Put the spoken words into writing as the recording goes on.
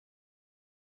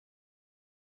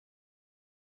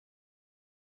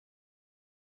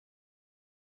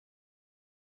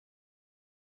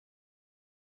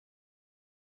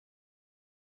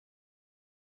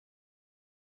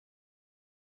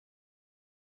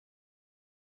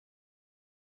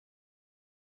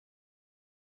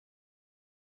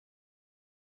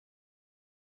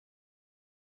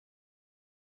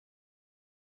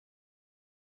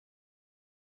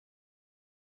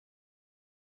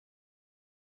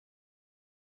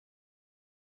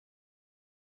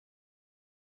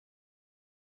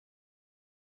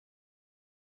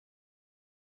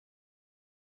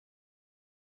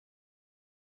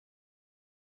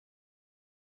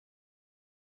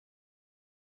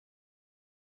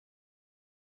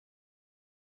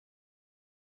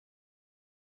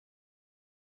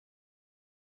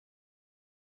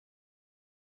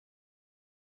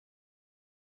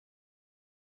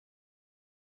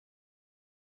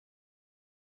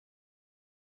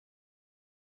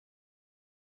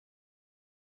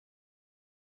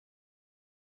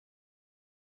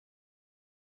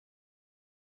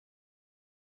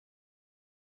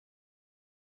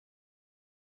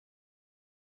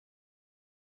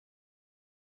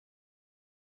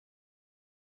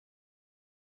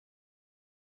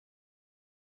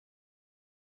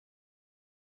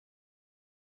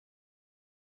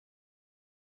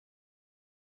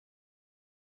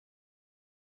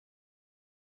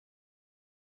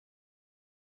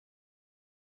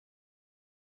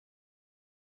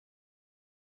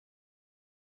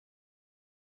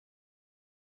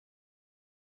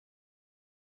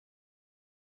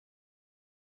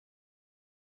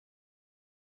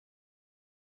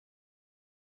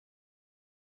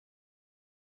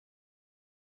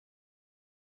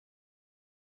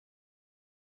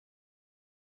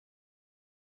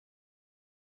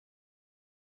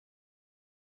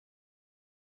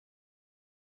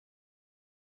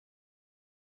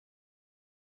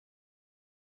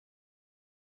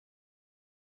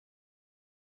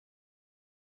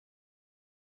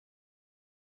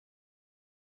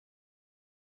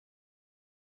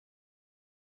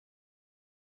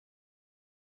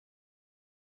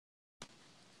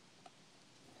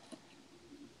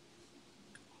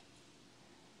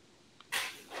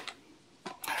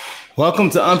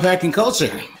Welcome to Unpacking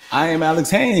Culture. I am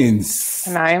Alex Haynes.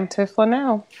 And I am Tiff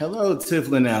Lanelle. Hello, Tiff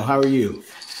Lanelle. How are you?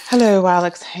 Hello,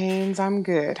 Alex Haynes. I'm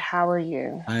good. How are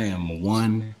you? I am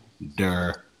wonderful.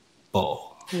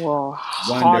 Well, Wonderful.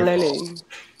 hallelujah.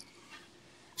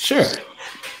 Sure.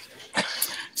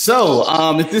 So,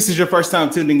 if this is your first time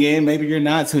tuning in, maybe you're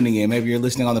not tuning in, maybe you're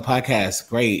listening on the podcast,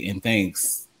 great, and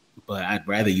thanks. But I'd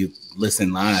rather you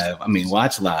listen live.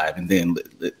 Watch live and then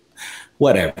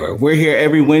whatever. We're here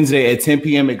every Wednesday at 10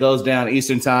 p.m. It goes down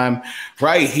Eastern time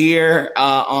right here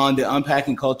on the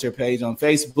Unpacking Culture page on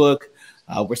Facebook.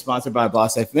 We're sponsored by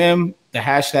Boss FM, the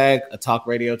hashtag, a talk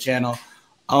radio channel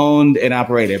owned and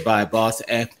operated by Boss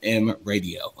FM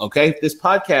Radio. Okay, this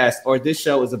podcast or this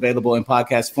show is available in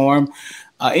podcast form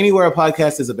anywhere a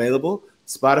podcast is available: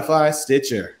 Spotify,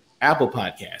 Stitcher, Apple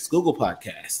Podcasts, Google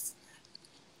Podcasts,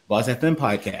 Boss FM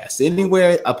Podcasts.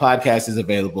 Anywhere a podcast is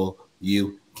available,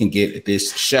 you can get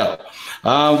this show.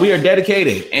 We are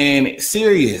dedicated and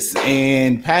serious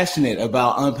and passionate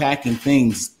about unpacking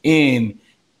things in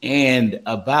and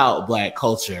about Black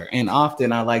culture. And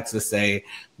often I like to say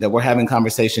that we're having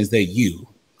conversations that you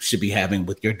should be having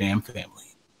with your damn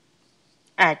family.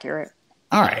 Accurate.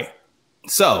 All right.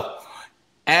 So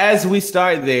as we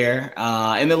start there,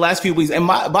 in the last few weeks, and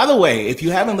by the way, if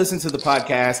you haven't listened to the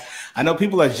podcast, I know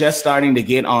people are just starting to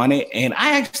get on it, and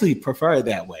I actually prefer it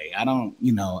that way. I don't,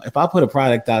 if I put a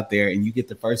product out there and you get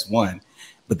the first one,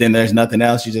 but then there's nothing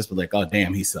else, you just be like, oh,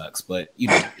 damn, he sucks. But,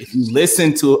 if you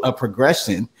listen to a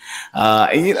progression,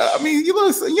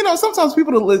 sometimes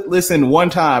people listen one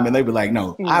time and they be like,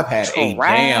 no, I've had a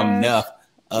damn enough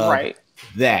of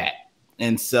that.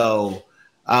 And so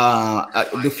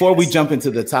before we jump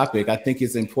into the topic, I think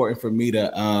it's important for me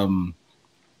to,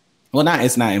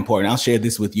 it's not important. I'll share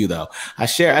this with you though. I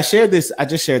just shared this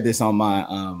on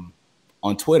my,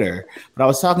 on Twitter, but I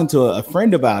was talking to a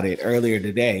friend about it earlier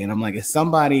today. And I'm like, as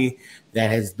somebody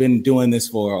that has been doing this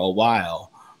for a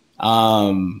while,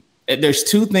 there's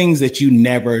two things that you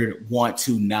never want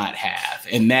to not have.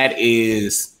 And that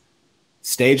is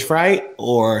stage fright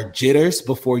or jitters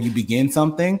before you begin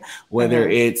something, whether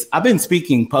it's, I've been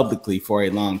speaking publicly for a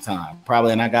long time,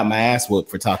 probably, and I got my ass whooped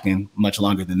for talking much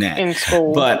longer than that. In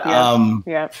school. But,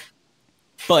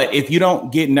 but if you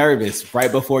don't get nervous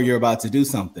right before you're about to do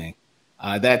something,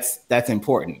 that's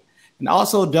important. And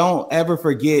also don't ever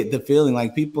forget the feeling.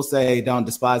 Like people say, don't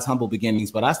despise humble beginnings,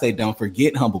 but I say, don't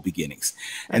forget humble beginnings.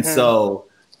 And so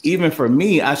even for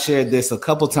me, I shared this a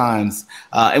couple times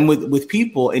and with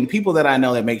people that I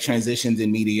know that make transitions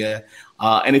in media.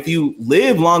 And if you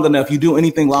live long enough, you do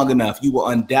anything long enough, you will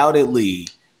undoubtedly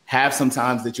have some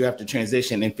times that you have to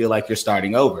transition and feel like you're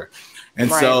starting over.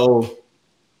 And so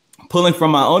pulling from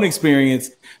my own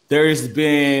experience, there's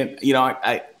been,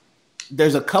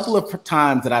 there's a couple of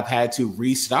times that I've had to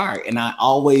restart, and I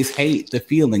always hate the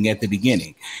feeling at the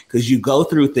beginning because you go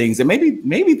through things, and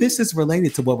maybe this is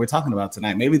related to what we're talking about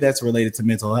tonight. Maybe that's related to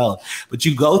mental health, but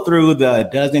you go through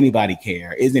does anybody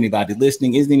care? Is anybody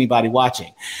listening? Is anybody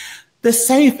watching? The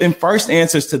safe and first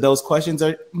answers to those questions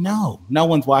are no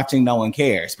one's watching, no one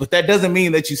cares. But that doesn't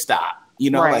mean that you stop,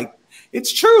 like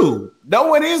it's true. No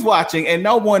one is watching and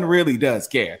no one really does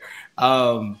care.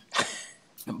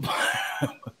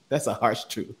 That's a harsh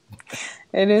truth.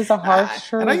 It is a harsh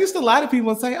truth. And I used to lie to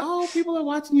people and say, oh, people are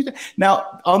watching you.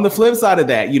 Now, on the flip side of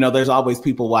that, there's always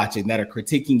people watching that are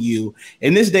critiquing you.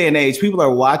 In this day and age, people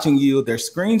are watching you. They're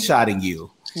screenshotting you.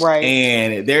 Right.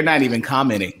 And they're not even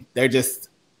commenting. They're just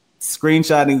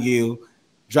screenshotting you,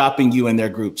 dropping you in their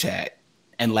group chat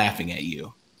and laughing at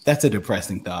you. That's a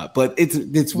depressing thought, but it's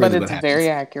really what happens. Very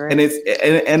accurate.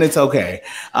 And it's okay.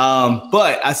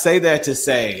 But I say that to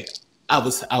say, I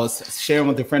was sharing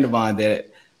with a friend of mine that,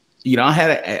 I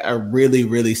had a really,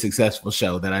 really successful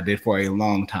show that I did for a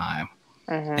long time.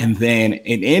 And then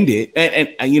it ended. And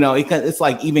it's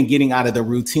like even getting out of the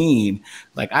routine,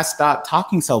 like I stopped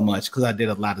talking so much because I did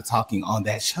a lot of talking on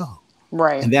that show.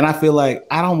 Right. And then I feel like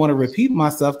I don't want to repeat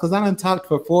myself because I done talked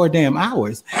for 4 damn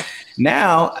hours.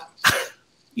 Now,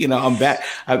 I'm back.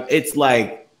 It's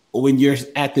like when you're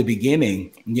at the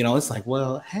beginning, it's like,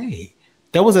 well, hey,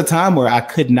 there was a time where I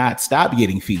could not stop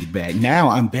getting feedback. Now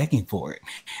I'm begging for it.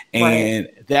 And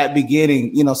that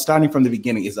beginning, starting from the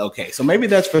beginning is okay. So maybe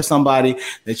that's for somebody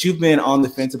that you've been on the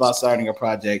fence about starting a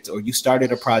project, or you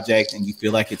started a project and you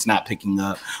feel like it's not picking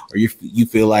up, or you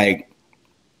feel like,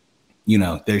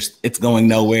 it's going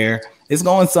nowhere. It's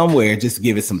going somewhere. Just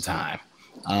give it some time.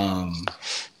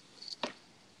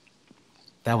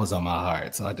 That was on my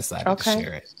heart, so I decided to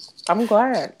share it. I'm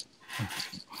glad.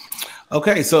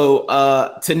 Okay,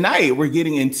 so tonight we're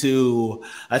getting into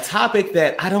a topic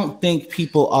that I don't think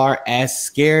people are as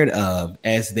scared of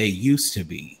as they used to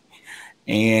be.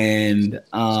 And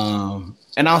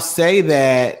I'll say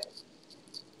that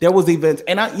there was events,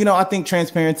 and I think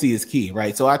transparency is key,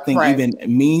 right? So I think even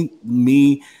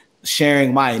me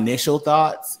sharing my initial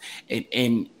thoughts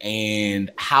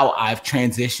and how I've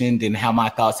transitioned and how my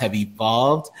thoughts have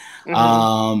evolved.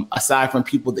 Aside from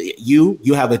people that you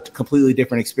have a completely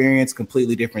different experience,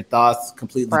 completely different thoughts,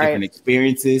 completely different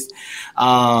experiences.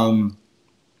 And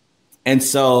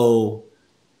so,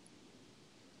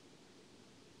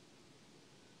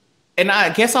 and I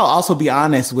guess I'll also be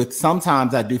honest with,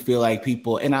 sometimes I do feel like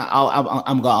people, and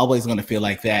I'm always going to feel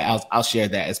like that. I'll share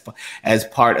that as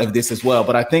part of this as well.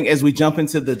 But I think as we jump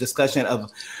into the discussion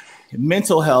of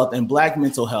mental health and Black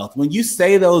mental health, when you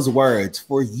say those words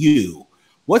for you,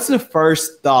 what's the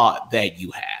first thought that you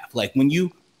have? Like when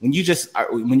you're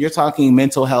talking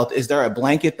mental health, is there a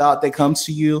blanket thought that comes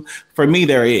to you? For me,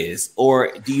 there is.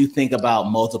 Or do you think about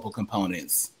multiple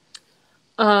components?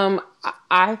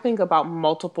 I think about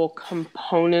multiple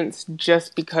components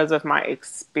just because of my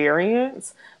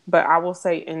experience, but I will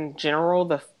say in general,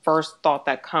 the first thought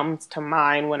that comes to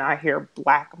mind when I hear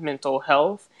Black mental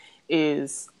health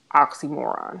is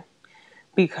oxymoron,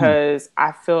 because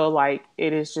I feel like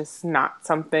it is just not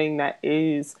something that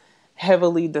is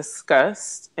heavily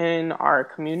discussed in our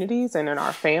communities and in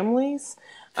our families,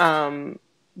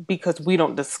 because we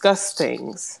don't discuss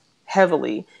things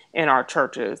heavily in our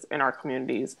churches, in our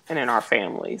communities, and in our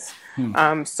families.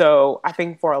 So I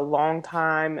think for a long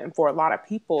time, and for a lot of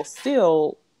people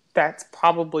still, that's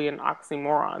probably an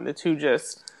oxymoron. The two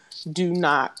just do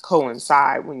not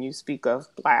coincide when you speak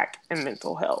of Black and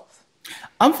mental health.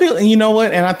 I'm feeling, you know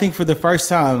what? And I think for the first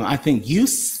time, I think you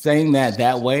saying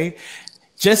that way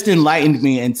just enlightened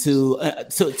me into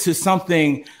to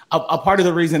something, a part of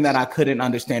the reason that I couldn't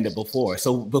understand it before.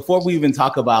 So before we even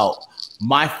talk about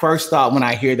my first thought when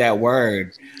I hear that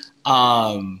word,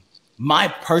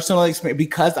 my personal experience,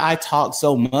 because I talk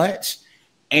so much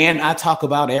and I talk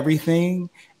about everything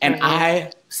and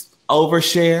I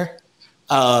overshare,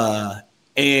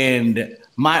 and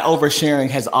my oversharing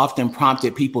has often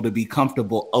prompted people to be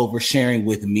comfortable oversharing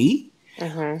with me.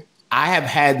 I have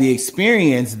had the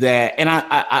experience that, and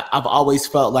I've always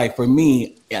felt like, for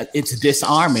me, it's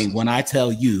disarming when I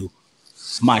tell you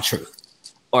my truth.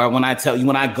 Or when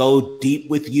I go deep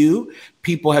with you,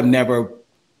 people have never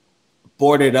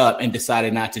boarded up and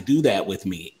decided not to do that with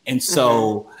me. And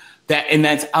so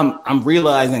I'm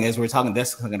realizing as we're talking,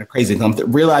 that's kind of crazy. I'm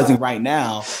realizing right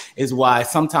now is why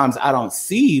sometimes I don't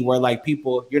see where, like,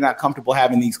 people, you're not comfortable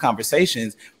having these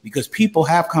conversations, because people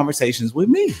have conversations with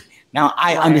me. Now,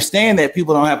 I understand that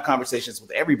people don't have conversations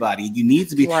with everybody. You need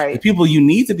to be the people you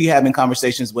need to be having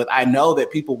conversations with. I know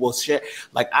that people will share,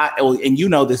 and you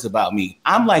know this about me.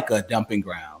 I'm like a dumping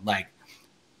ground. Like,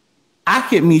 I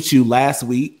could meet you last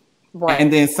week,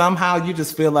 and then somehow you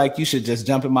just feel like you should just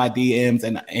jump in my DMs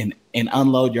and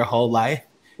unload your whole life.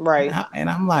 And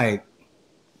I'm like,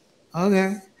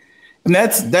 okay. And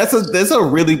that's a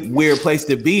really weird place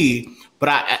to be. But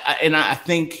I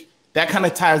think that kind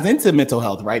of ties into mental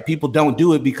health, right? People don't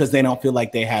do it because they don't feel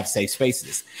like they have safe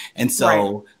spaces. And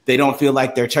so they don't feel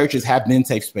like their churches have been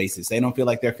safe spaces. They don't feel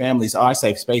like their families are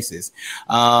safe spaces.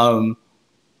 And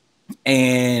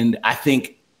I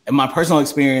think in my personal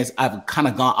experience, I've kind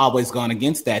of always gone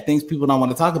against that. Things people don't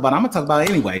want to talk about, I'm going to talk about it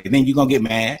anyway. And then you're going to get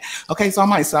mad. Okay, so I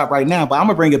might stop right now, but I'm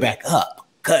going to bring it back up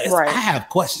because I have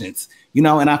questions.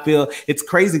 And I feel it's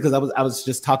crazy because I was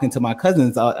just talking to my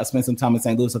cousins. I spent some time in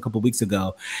St. Louis a couple of weeks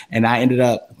ago, and I ended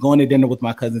up going to dinner with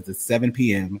my cousins at 7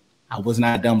 p.m. I was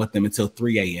not done with them until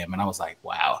 3 a.m. And I was like,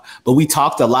 wow. But we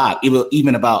talked a lot,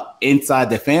 even about inside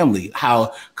the family,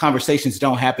 how conversations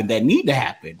don't happen that need to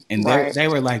happen. And they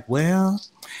were like, well,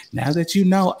 now that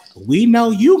we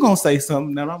know you going to say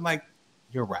something. And I'm like,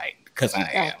 you're right. Because I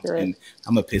am, and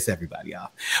I'm gonna piss everybody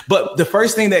off. But the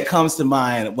first thing that comes to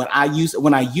mind when I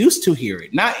used to hear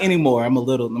it, not anymore. I'm a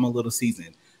little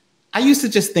seasoned. I used to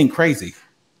just think crazy,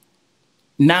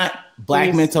 not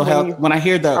Black mental health. When I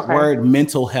hear the word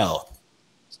mental health,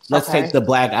 let's take the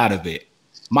Black out of it.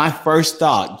 My first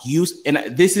thought, and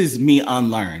this is me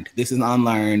unlearned. This is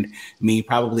unlearned me,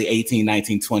 probably 18,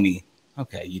 19, 20.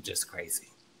 Okay, you just crazy.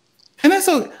 And that's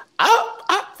so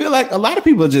I feel like a lot of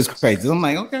people are just crazy. I'm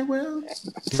like, okay, well,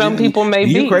 some people may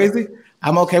be crazy.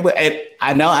 I'm okay with it.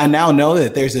 I now know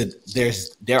that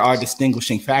there are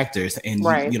distinguishing factors, and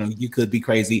you could be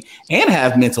crazy and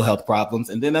have mental health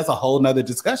problems, and then that's a whole nother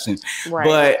discussion.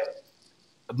 But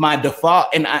my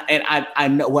default, and I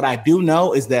know what I do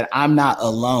know is that I'm not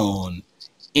alone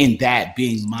in that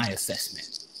being my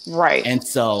assessment. And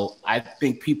so I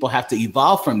think people have to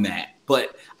evolve from that.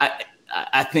 But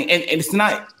I think, and it's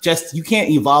not just, you can't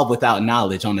evolve without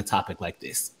knowledge on a topic like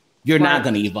this. You're not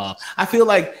going to evolve. I feel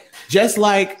like just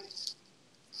like,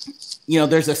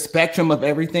 there's a spectrum of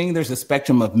everything. There's a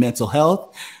spectrum of mental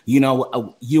health.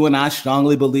 You and I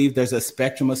strongly believe there's a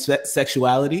spectrum of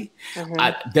sexuality.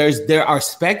 There are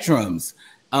spectrums.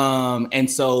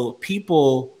 And so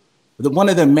people, one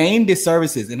of the main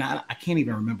disservices, and I can't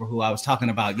even remember who I was talking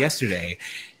about yesterday.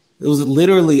 It was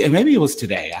literally, and maybe it was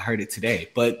today. I heard it today,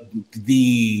 but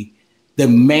the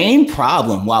main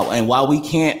problem, while we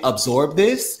can't absorb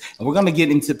this, and we're going to get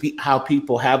into how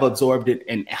people have absorbed it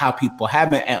and how people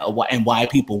haven't, and why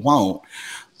people won't.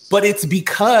 But it's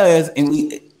because,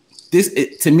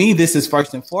 to me, this is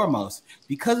first and foremost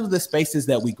because of the spaces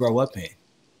that we grow up in.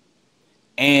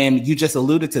 And you just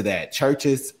alluded to that,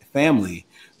 churches, family.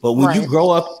 But when you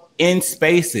grow up in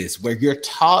spaces where you're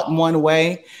taught one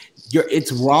way,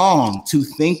 it's wrong to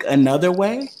think another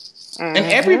way. And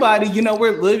everybody,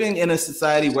 we're living in a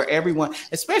society where everyone,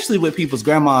 especially with people's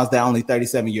grandmas that are only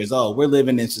 37 years old, we're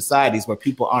living in societies where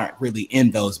people aren't really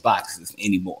in those boxes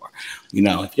anymore.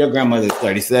 If your grandmother's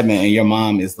 37 and your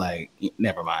mom is like,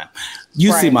 never mind.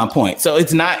 You see my point. So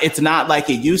it's not like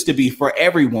it used to be for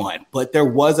everyone, but there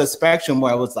was a spectrum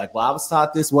where it was like, well, I was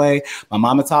taught this way. My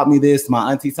mama taught me this.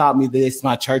 My auntie taught me this.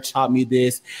 My church taught me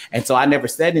this. And so I never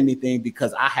said anything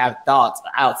because I have thoughts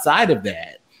outside of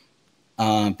that.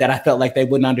 That I felt like they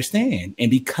wouldn't understand. And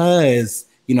because,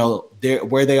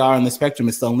 where they are on the spectrum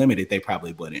is so limited, they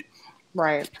probably wouldn't.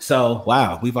 Right. So,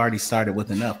 wow, we've already started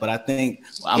with enough, but I think,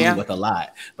 with a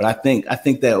lot, but I think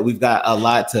that we've got a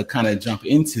lot to kind of jump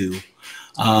into.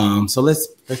 So let's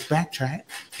backtrack.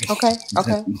 Okay.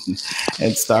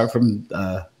 And start from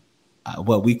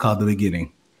what we call the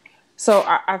beginning. So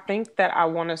I think that I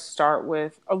want to start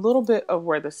with a little bit of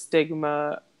where the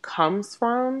stigma comes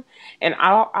from. And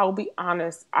I'll be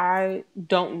honest, I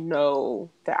don't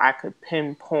know that I could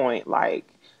pinpoint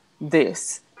like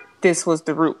this was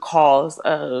the root cause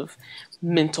of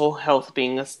mental health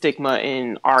being a stigma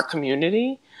in our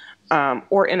community,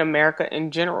 or in America in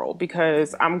general,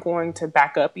 because I'm going to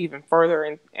back up even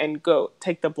further and go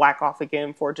take the black off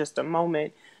again for just a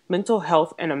moment. Mental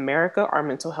health in America, our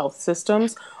mental health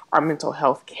systems, our mental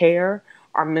health care,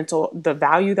 the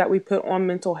value that we put on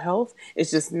mental health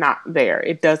is just not there.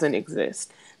 It doesn't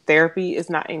exist. Therapy is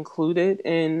not included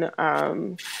in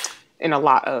a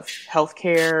lot of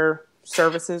healthcare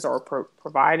services or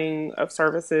providing of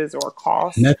services or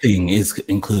costs. Nothing is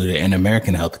included in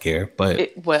American healthcare,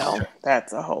 but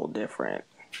that's a whole different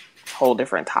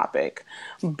topic.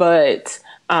 But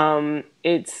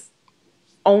it's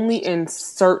only in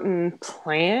certain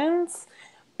plans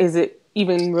is it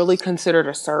even really considered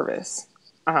a service.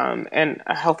 And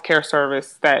a healthcare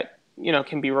service that,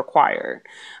 can be required.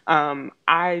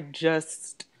 I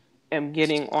just am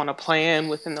getting on a plan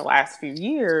within the last few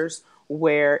years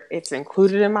where it's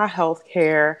included in my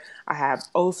healthcare. I have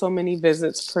so many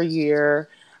visits per year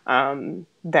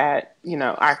that,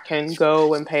 I can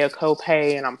go and pay a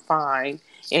copay and I'm fine,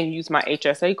 and use my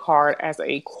HSA card as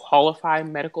a qualified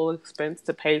medical expense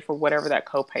to pay for whatever that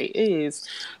copay is.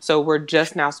 So we're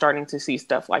just now starting to see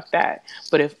stuff like that.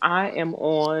 But if I am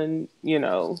on,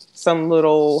 some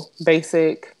little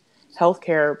basic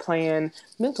healthcare plan,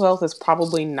 mental health is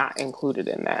probably not included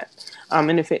in that.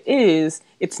 And if it is,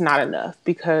 it's not enough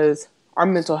because our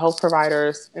mental health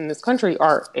providers in this country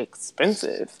are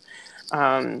expensive.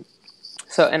 And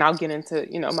I'll get into,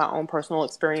 my own personal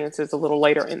experiences a little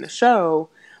later in the show,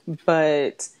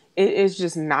 but it is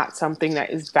just not something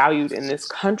that is valued in this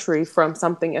country, from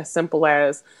something as simple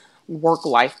as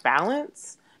work-life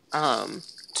balance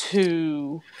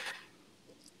to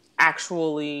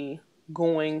actually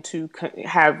going to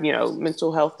have,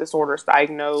 mental health disorders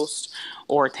diagnosed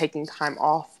or taking time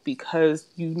off because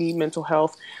you need mental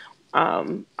health.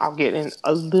 I'll get in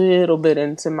a little bit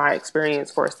into my experience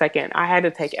for a second. I had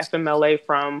to take FMLA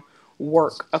from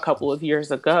work a couple of years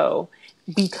ago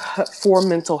for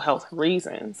mental health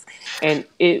reasons. And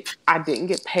I didn't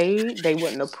get paid. They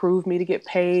wouldn't approve me to get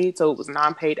paid. So it was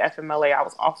non-paid FMLA. I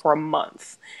was off for a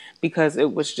month because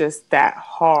it was just that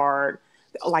hard.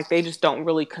 Like, they just don't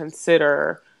really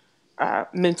consider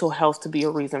mental health to be a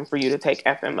reason for you to take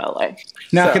FMLA.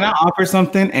 Now, can I offer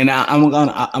something? And I'm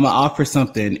gonna offer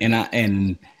something,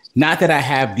 and not that I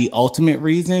have the ultimate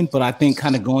reason, but I think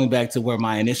kind of going back to where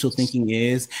my initial thinking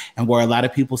is and where a lot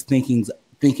of people's thinking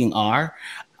are,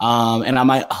 and I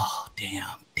might,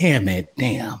 damn it.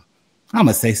 I'm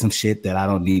gonna say some shit that I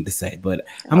don't need to say, but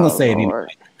I'm gonna say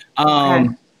Lord. It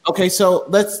anyway. Okay, so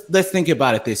let's think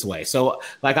about it this way. So,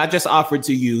 like, I just offered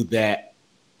to you that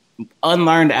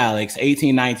unlearned Alex,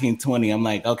 18, 19, 20. I'm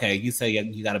like, okay, you say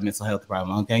you got a mental health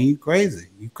problem. Okay, you crazy.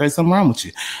 Something wrong with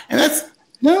you. And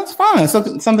No, it's fine.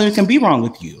 Something can be wrong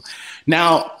with you.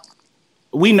 Now,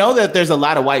 we know that there's a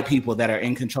lot of white people that are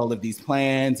in control of these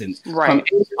plans, and from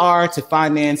HR to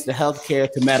finance to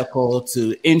healthcare to medical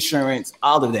to insurance,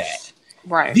 all of that.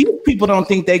 Right. These people don't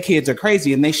think their kids are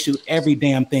crazy, and they shoot every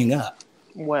damn thing up.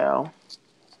 Well.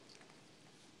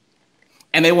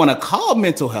 And they want to call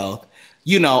mental health,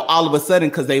 all of a sudden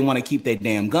because they want to keep their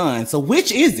damn gun. So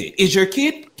which is it? Is your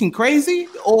kid crazy,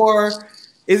 or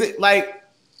is it like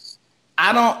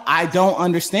I don't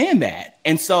understand that?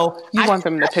 And so you want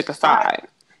them to pick a side.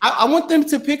 I want them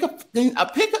to pick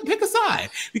a side,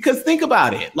 because think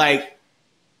about it. Like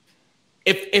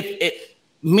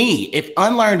if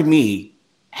unlearned me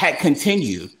had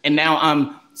continued, and now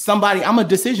I'm a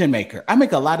decision maker. I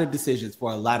make a lot of decisions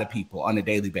for a lot of people on a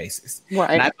daily basis. Right.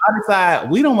 And I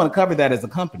decide we don't want to cover that as a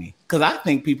company, because I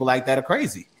think people like that are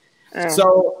crazy.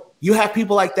 So you have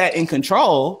people like that in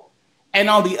control. And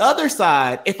on the other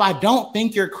side, if I don't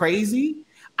think you're crazy,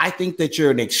 I think that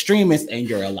you're an extremist and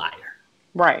you're a liar.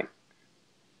 Right.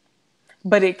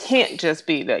 But it can't just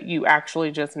be that you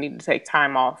actually just need to take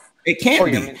time off. It can't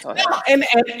be. And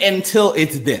until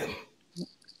it's them.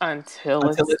 Until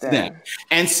it's them.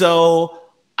 And so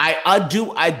I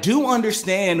do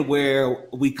understand where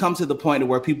we come to the point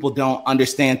where people don't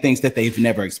understand things that they've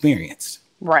never experienced.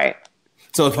 Right.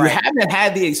 So if you haven't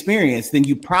had the experience, then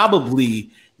you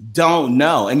probably don't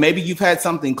know. And maybe you've had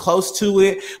something close to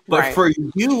it, but for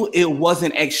you, it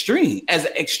wasn't extreme.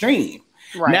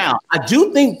 Right. Now, I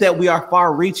do think that we are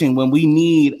far reaching when we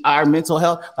need our mental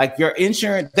health, like your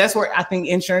insurance. That's where I think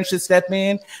insurance should step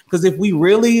in. Because if we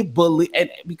really believe,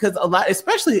 because a lot,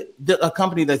 especially a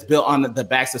company that's built on the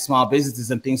backs of small businesses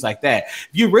and things like that, if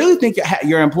you really think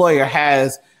your employer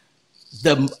has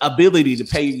the ability to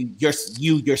pay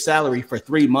your salary for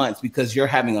 3 months because you're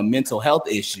having a mental health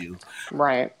issue,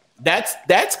 right?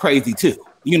 That's crazy too.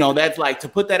 That's like to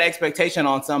put that expectation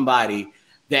on somebody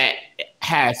that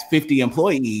has 50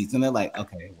 employees, and they're like,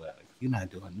 okay, well, you're not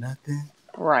doing nothing.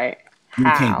 Right. You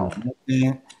can't do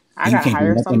nothing. I got to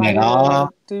hire somebody at all.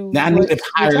 Now I need to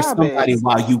hire somebody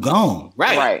while you gone.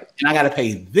 Right. And I got to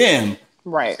pay them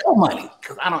money.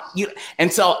 Because I don't,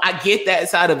 and so I get that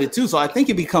side of it too. So I think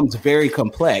it becomes very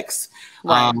complex.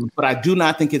 Right. But I do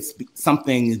not think it's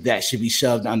something that should be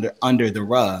shoved under the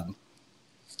rug.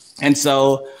 And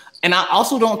so, and I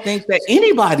also don't think that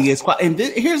anybody is qualified. And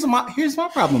here's my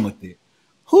problem with it.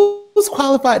 Who's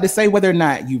qualified to say whether or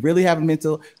not you really have a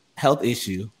mental health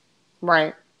issue?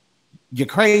 Right. You're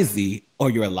crazy or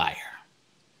you're a liar.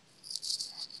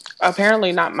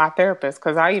 Apparently not my therapist,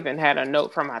 because I even had a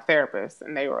note from my therapist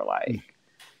and they were like,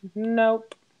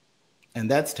 nope. And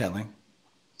that's telling.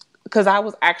 Because I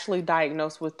was actually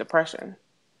diagnosed with depression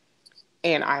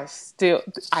and I still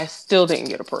didn't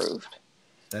get approved.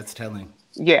 That's telling.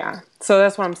 Yeah. So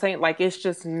that's what I'm saying. Like, it's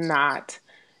just not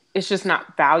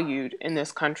valued in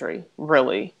this country,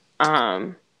 really.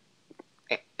 So,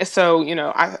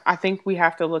 I think we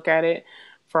have to look at it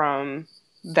from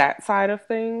that side of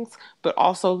things, but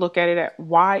also look at it at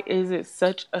why is it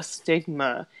such a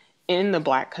stigma in the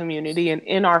Black community and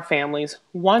in our families?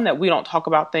 One, that we don't talk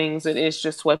about things and it's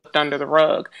just swept under the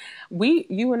rug.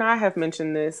 You and I have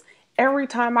mentioned this. Every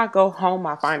time I go home,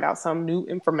 I find out some new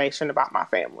information about my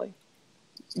family.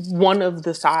 One of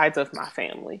the sides of my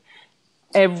family.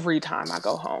 Every time I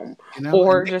go home,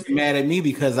 or just mad at me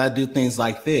because I do things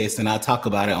like this and I talk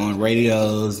about it on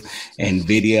radios and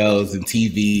videos and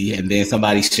TV, and then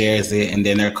somebody shares it, and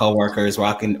then their coworkers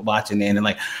watching it, and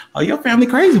like, "Oh, your family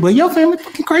crazy, but your family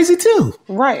fucking crazy too."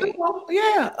 Right?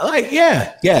 Yes,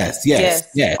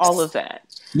 all of that.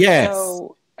 Yes.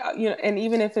 So and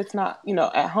even if it's not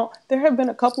at home, there have been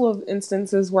a couple of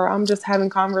instances where I'm just having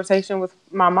conversation with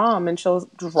my mom and she'll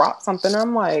drop something. And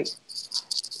I'm like,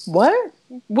 What?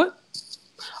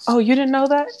 Oh, you didn't know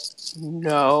that?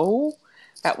 No.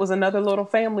 That was another little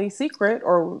family secret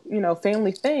or,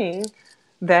 family thing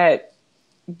that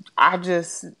I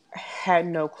just had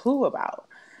no clue about.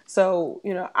 So,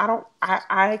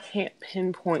 I can't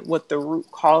pinpoint what the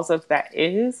root cause of that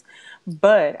is,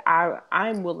 but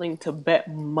I'm willing to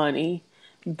bet money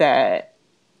that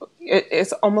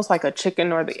it's almost like a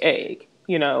chicken or the egg.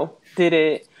 Did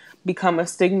it become a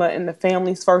stigma in the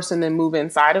families first and then move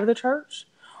inside of the church?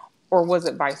 Or was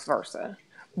it vice versa?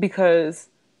 Because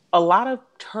a lot of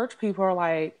church people are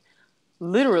like,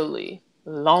 literally,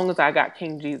 long as I got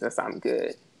King Jesus, I'm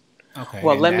good. Okay.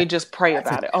 Well, let me just pray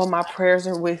about it. Oh, my prayers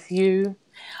are with you.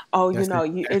 Oh,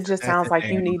 it just sounds like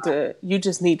you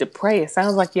just need to pray. It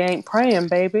sounds like you ain't praying,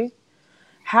 baby.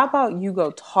 How about you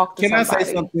go talk to somebody? Can I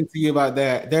say something to you about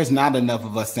that? There's not enough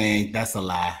of us saying that's a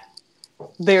lie.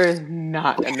 There is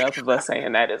not enough of us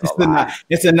saying that is a It's a not. lie.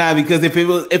 It's a not because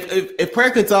if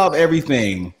prayer could solve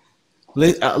everything,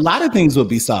 a lot of things would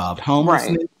be solved. Right.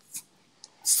 Homelessness,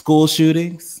 school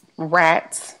shootings.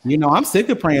 Rats. I'm sick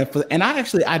of praying for, and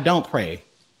I don't pray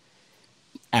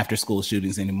after school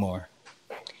shootings anymore.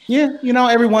 Yeah,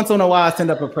 every once in a while I send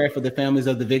up a prayer for the families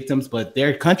of the victims, but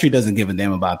their country doesn't give a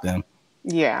damn about them.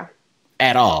 Yeah.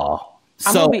 At all.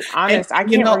 I'm So, gonna be honest. I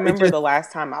can't remember just, the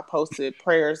last time I posted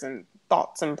prayers and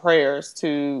thoughts and prayers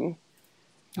to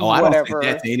I don't say whatever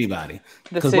that to anybody.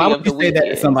 the Because why city would of you the say week that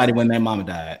to is. somebody when their mama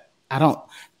died? I don't.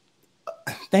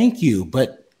 Thank you,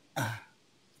 but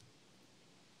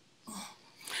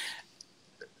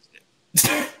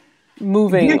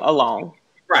Moving along.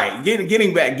 Right,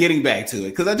 getting back to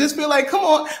it, because I just feel like, come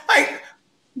on, like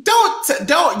don't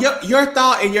your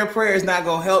thought and your prayer is not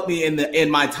gonna help me in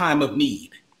my time of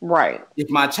need. Right. If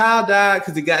my child died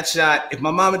because he got shot, if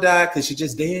my mama died because she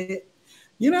just dead,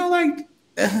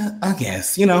 I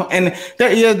guess, and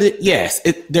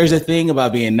there's a thing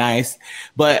about being nice,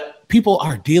 but people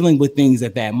are dealing with things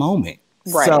at that moment.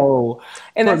 Right. So,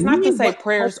 and that's not to say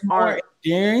prayers aren't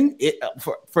endearing.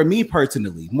 For me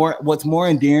personally, what's more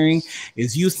endearing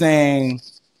is you saying,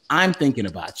 "I'm thinking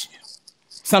about you,"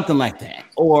 something like that,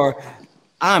 or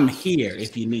 "I'm here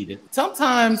if you need it."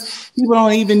 Sometimes people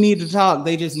don't even need to talk;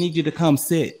 they just need you to come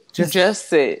sit. Just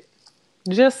sit.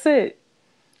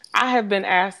 I have been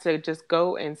asked to just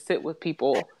go and sit with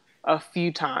people a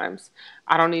few times.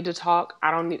 I don't need to talk.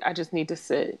 I just need to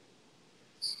sit.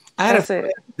 I had a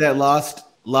friend that lost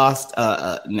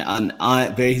an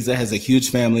aunt. He has a huge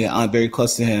family, an aunt very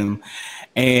close to him,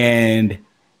 and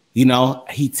he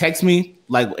texted me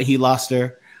like he lost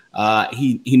her.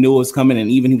 He knew it was coming, and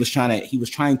even he was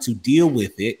trying to deal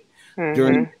with it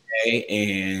during the day,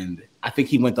 and I think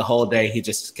he went the whole day. He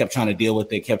just kept trying to deal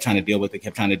with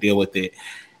it.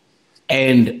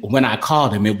 And when I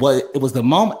called him, it was the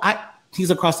moment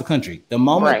he's across the country. The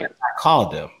moment that I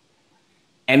called him,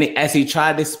 and as he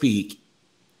tried to speak,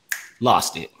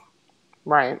 lost it.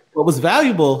 Right. What was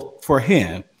valuable for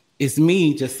him is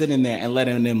me just sitting there and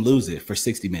letting them lose it for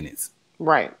 60 minutes.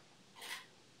 Right.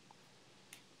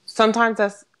 Sometimes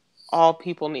that's all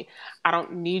people need. I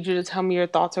don't need you to tell me your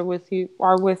thoughts are with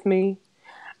me.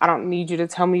 I don't need you to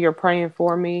tell me you're praying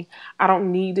for me. I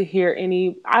don't need to hear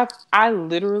I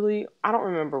literally, I don't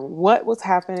remember what was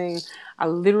happening. I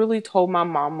literally told my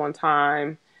mom one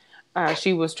time,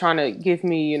 she was trying to give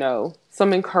me,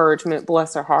 some encouragement,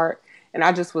 bless her heart. And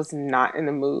I just was not in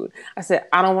the mood. I said,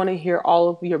 I don't want to hear all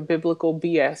of your biblical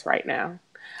BS right now.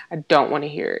 I don't want to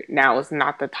hear it. Now is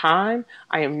not the time.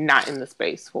 I am not in the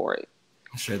space for it.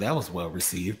 I'm sure that was well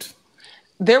received.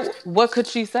 What could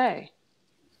she say?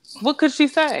 What could she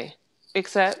say?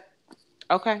 Except,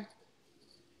 okay.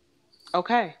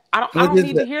 I don't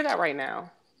need to hear that right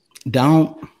now.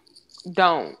 Don't.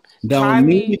 Try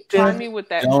me with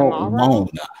that tomorrow.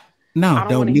 No, I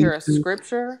don't want to hear a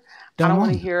scripture. I don't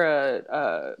want to hear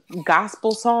a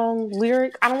gospel song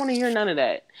lyric. I don't want to hear none of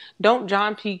that. Don't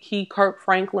John P. Key, Kirk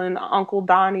Franklin, Uncle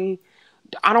Donnie.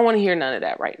 I don't want to hear none of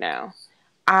that right now.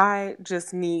 I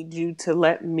just need you to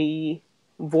let me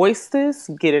voice this,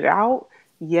 get it out,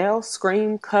 yell,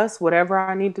 scream, cuss, whatever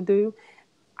I need to do.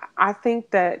 I think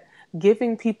that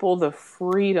giving people the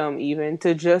freedom even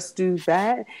to just do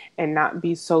that and not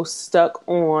be so stuck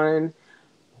on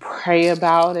pray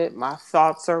about it, my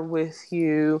thoughts are with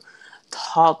you,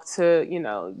 talk to,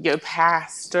 your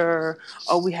pastor.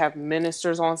 Oh, we have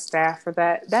ministers on staff for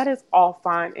that. That is all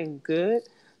fine and good.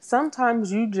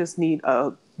 Sometimes you just need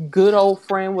a good old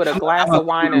friend with a glass of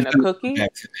wine and a cookie.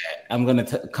 I'm going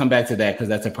to come back to that because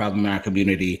that's a problem in our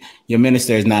community. Your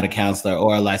minister is not a counselor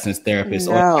or a licensed therapist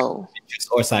or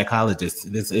psychologist.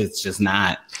 It's just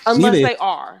not. Unless they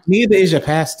are. Neither is your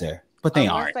pastor, but they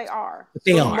aren't. They are. But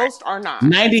they are. Most are not.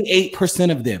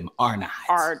 98% of them are not.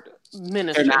 Are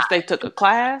ministers. They took a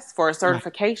class for a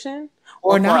certification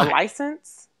or for a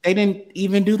license. They didn't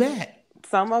even do that.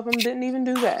 Some of them didn't even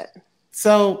do that.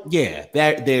 So yeah,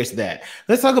 there's that.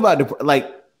 Let's talk about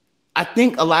I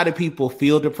think a lot of people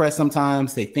feel depressed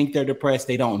sometimes. They think they're depressed.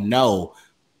 They don't know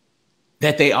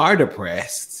that they are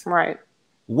depressed. Right.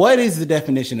 What is the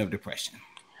definition of depression?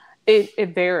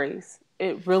 It varies.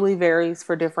 It really varies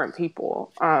for different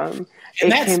people.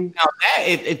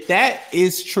 If that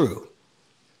is true,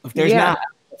 if there's not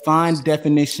a defined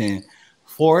definition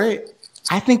for it,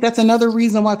 I think that's another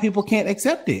reason why people can't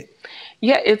accept it.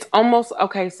 Yeah, it's almost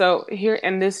okay. So here,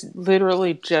 and this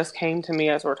literally just came to me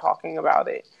as we're talking about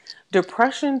it.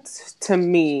 Depression to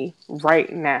me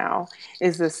right now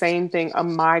is the same thing a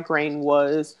migraine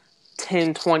was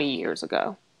 10, 20 years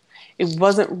ago. It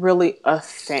wasn't really a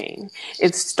thing.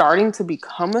 It's starting to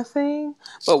become a thing.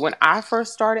 But when I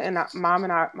first started, and my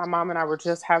mom and I were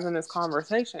just having this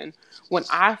conversation. When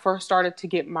I first started to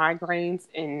get migraines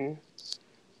in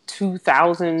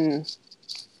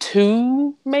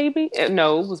 2002, maybe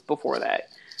no, it was before that.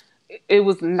 It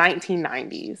was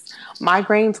 1990s.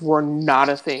 Migraines were not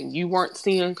a thing. You weren't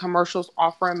seeing commercials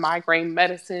offering migraine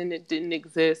medicine. It didn't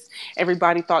exist.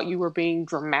 Everybody thought you were being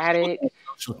dramatic.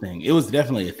 Thing. It was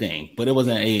definitely a thing, but it was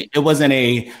not a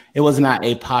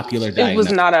popular It was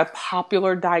diagnosis. not a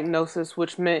popular diagnosis,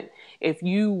 which meant if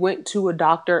you went to a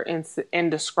doctor and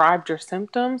described your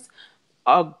symptoms,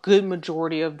 a good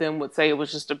majority of them would say it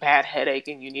was just a bad headache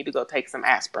and you need to go take some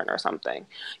aspirin or something.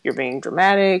 You're being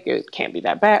dramatic. It can't be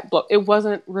that bad. But it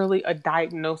wasn't really a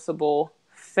diagnosable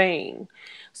thing.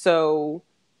 So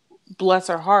bless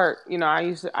her heart,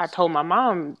 I told my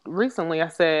mom recently, I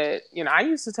said, I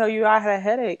used to tell you I had a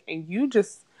headache and you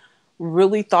just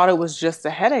really thought it was just a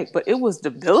headache, but it was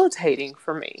debilitating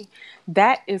for me.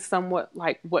 That is somewhat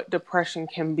like what depression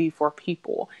can be for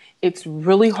people. It's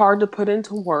really hard to put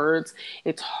into words.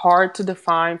 It's hard to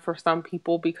define for some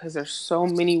people because there's so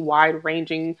many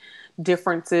wide-ranging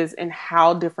differences in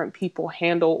how different people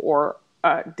handle or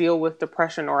deal with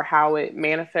depression or how it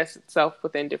manifests itself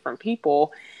within different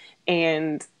people.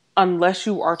 And unless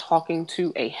you are talking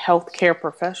to a healthcare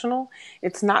professional,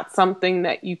 it's not something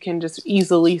that you can just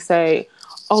easily say,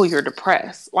 oh, you're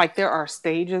depressed. Like there are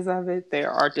stages of it.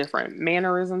 There are different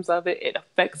mannerisms of it. It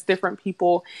affects different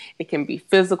people. It can be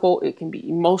physical. It can be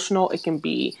emotional. It can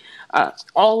be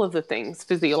all of the things,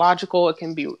 physiological. It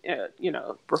can be,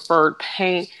 preferred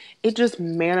pain. It just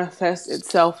manifests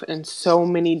itself in so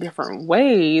many different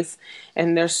ways.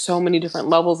 And there's so many different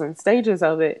levels and stages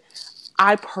of it.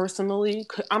 I personally,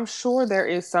 I'm sure there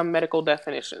is some medical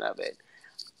definition of it.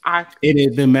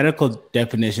 The medical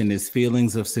definition is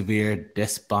feelings of severe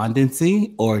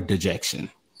despondency or dejection.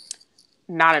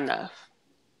 Not enough.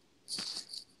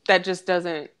 That just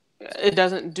doesn't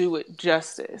do it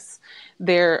justice.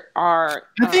 There are.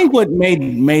 I think what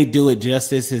may do it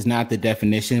justice is not the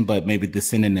definition, but maybe the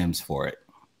synonyms for it.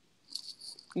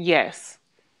 Yes.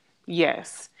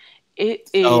 It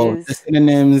so is. The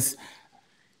synonyms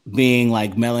being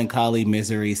like melancholy,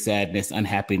 misery, sadness,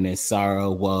 unhappiness, sorrow,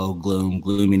 woe, gloom,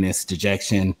 gloominess,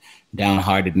 dejection,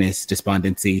 downheartedness,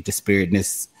 despondency,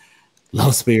 dispiritedness, low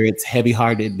spirits,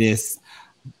 heavy-heartedness,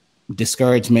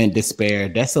 discouragement, despair,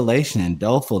 desolation,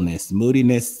 dolefulness,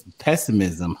 moodiness,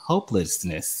 pessimism,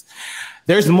 hopelessness.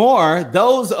 There's more.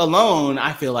 Those alone,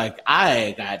 I feel like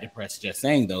I got depressed just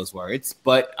saying those words.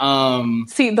 But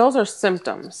see, those are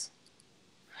symptoms.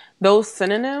 Those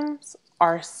synonyms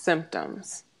are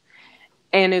symptoms.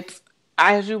 And it's,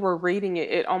 as you were reading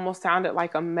it, it almost sounded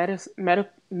like a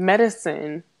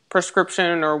medicine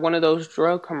prescription or one of those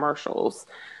drug commercials.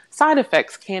 Side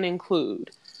effects can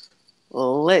include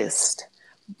list.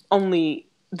 Only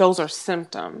those are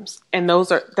symptoms. And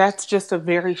that's just a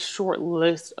very short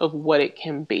list of what it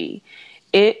can be.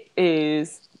 It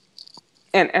is,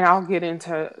 and I'll get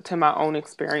into my own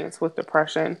experience with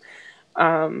depression.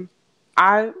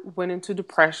 I went into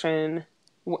depression.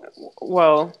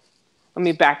 Well, let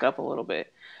me back up a little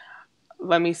bit.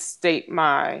 Let me state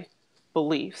my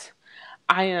beliefs.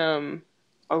 I am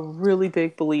a really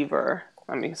big believer.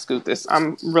 Let me scoot this.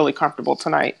 I'm really comfortable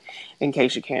tonight, in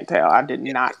case you can't tell. I did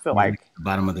not feel like the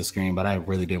bottom of the screen, but I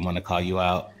really didn't want to call you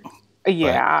out.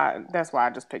 Yeah, that's why I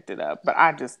just picked it up. But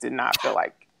I just did not feel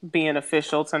like being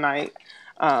official tonight.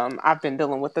 I've been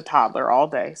dealing with the toddler all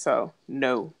day, so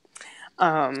no.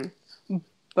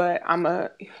 But I'm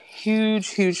a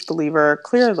huge believer,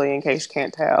 clearly, in case you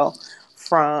can't tell,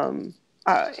 from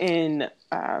in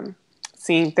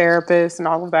seeing therapists and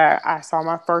all of that. I saw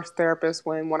my first therapist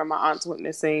when one of my aunts went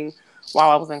missing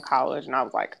while I was in college, and I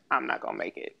was like, I'm not going to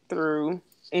make it through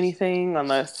anything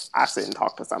unless I sit and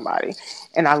talk to somebody.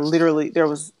 And there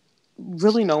was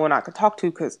really no one I could talk to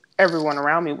because everyone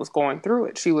around me was going through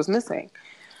it. She was missing.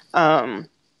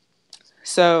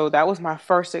 So that was my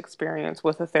first experience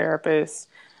with a therapist.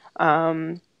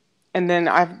 And then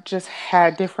I've just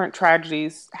had different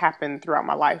tragedies happen throughout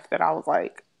my life that I was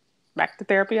like, back to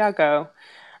therapy I go.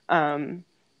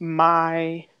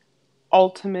 My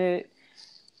ultimate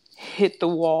hit the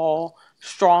wall,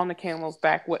 straw on the camel's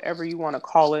back, whatever you want to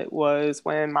call it, was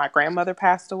when my grandmother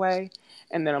passed away.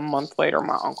 And then a month later,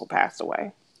 my uncle passed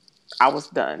away. I was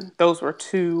done. Those were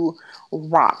two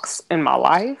rocks in my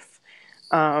life.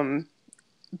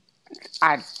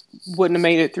 I wouldn't have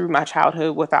made it through my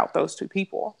childhood without those two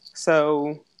people.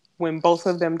 So when both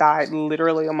of them died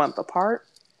literally a month apart,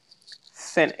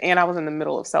 months, and I was in the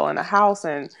middle of selling a house,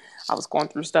 and I was going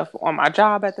through stuff on my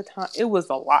job at the time. It was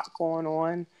a lot going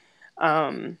on.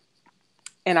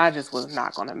 And I just was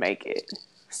not going to make it.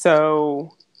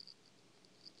 So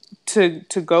to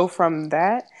go from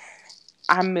that,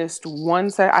 I missed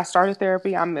I started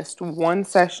therapy. I missed one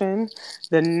session.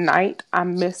 The night I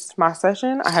missed my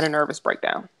session, I had a nervous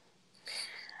breakdown.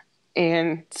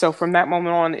 And so from that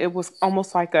moment on, it was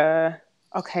almost like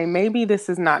okay, maybe this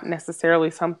is not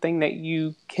necessarily something that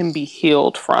you can be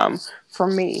healed from. For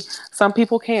me, some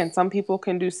people can. Some people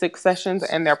can do 6 sessions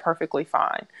and they're perfectly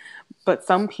fine. But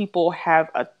some people have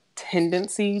a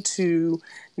tendency to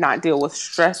not deal with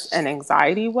stress and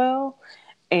anxiety well.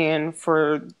 And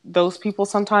for those people,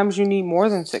 sometimes you need more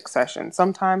than 6 sessions.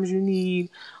 Sometimes you need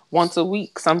once a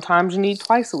week. Sometimes you need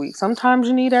twice a week. Sometimes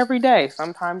you need every day.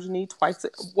 Sometimes you need twice,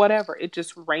 whatever. It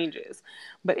just ranges.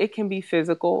 But it can be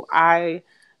physical.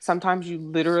 Sometimes you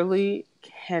literally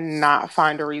cannot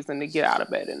find a reason to get out of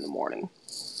bed in the morning.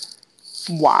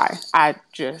 Why?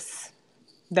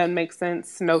 Doesn't make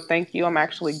sense. No, thank you. I'm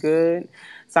actually good.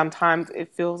 Sometimes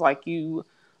it feels like you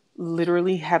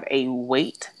literally have a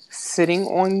weight sitting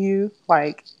on you,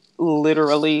 like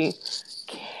literally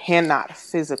cannot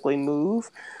physically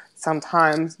move.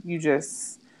 Sometimes you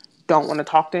just don't want to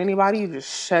talk to anybody. You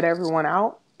just shut everyone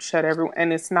out,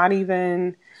 and it's not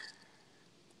even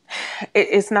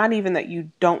that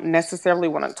you don't necessarily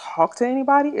want to talk to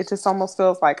anybody. It just almost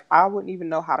feels like I wouldn't even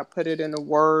know how to put it into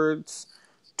words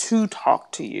to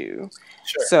talk to you.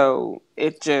 Sure. So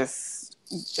it just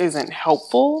isn't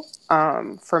helpful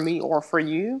for me or for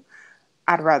you.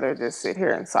 I'd rather just sit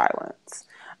here in silence.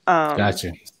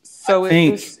 Gotcha. So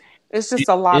it's just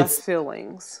a lot of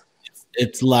feelings.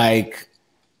 It's like,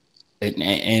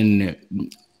 and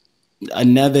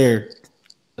another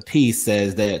piece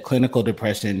says that clinical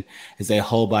depression is a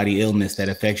whole body illness that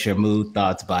affects your mood,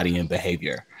 thoughts, body, and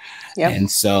behavior. Yep. And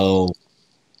so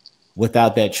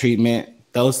without that treatment,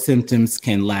 those symptoms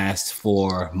can last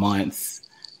for months,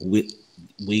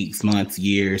 weeks, months,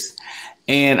 years.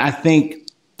 And I think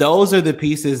those are the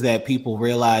pieces that people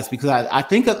realize, because I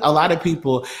think a lot of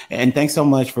people, and thanks so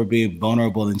much for being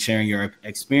vulnerable and sharing your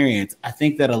experience. I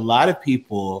think that a lot of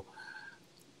people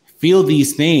feel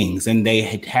these things and they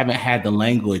haven't had the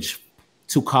language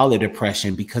to call it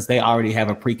depression because they already have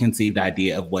a preconceived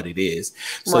idea of what it is.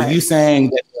 So right. You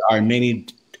saying that there are many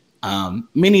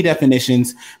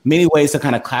definitions, many ways to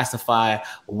kind of classify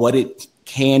what it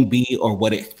can be or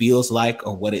what it feels like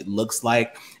or what it looks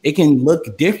like. It can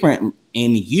look different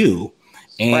in you.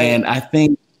 And right. I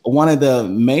think one of the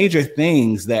major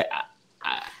things that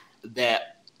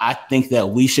I think that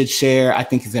we should share, I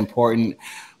think is important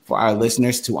for our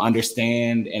listeners to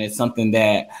understand. And it's something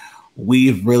that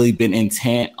we've really been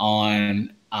intent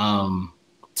on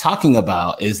talking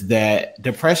about, is that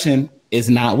depression is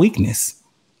not weakness.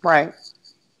 Right.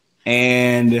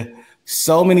 And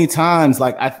so many times,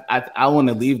 like I want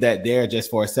to leave that there just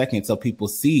for a second so people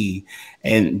see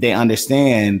and they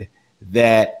understand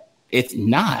that it's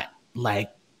not,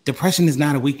 like, depression is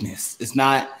not a weakness. It's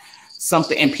not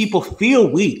something, and people feel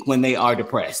weak when they are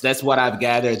depressed. That's what I've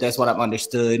gathered. That's what I've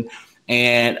understood.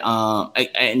 And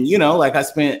you know, like, I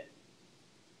spent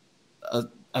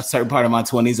a certain part of my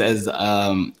 20s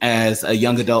as a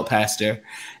young adult pastor,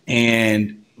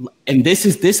 and this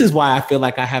is why I feel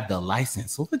like I have the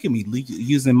license. So look at me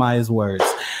using Maya's words.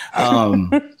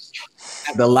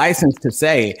 The license to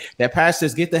say that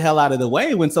pastors, get the hell out of the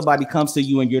way when somebody comes to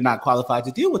you and you're not qualified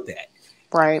to deal with that.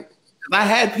 Right. I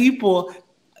had people,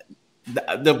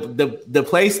 the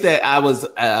place that I was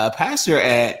a pastor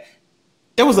at,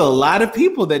 there was a lot of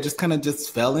people that just kind of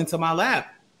just fell into my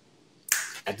lap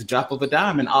at the drop of a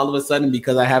dime. And all of a sudden,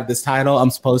 because I have this title, I'm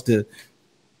supposed to,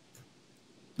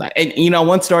 like, and you know,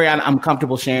 one story I'm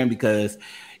comfortable sharing because,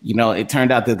 you know, it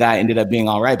turned out the guy ended up being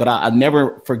all right. But I'll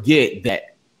never forget that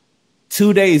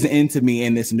 2 days into me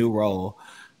in this new role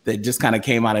that just kind of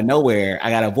came out of nowhere, I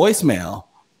got a voicemail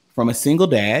from a single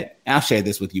dad. I'll share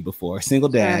this with you before. Single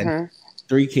dad,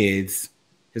 3 kids.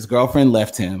 His girlfriend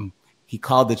left him. He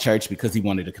called the church because he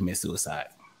wanted to commit suicide,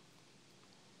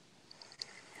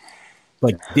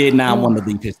 but did not want to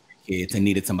leave his kids and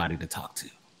needed somebody to talk to.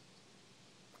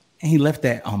 And he left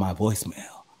that on my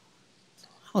voicemail.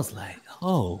 I was like,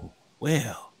 oh,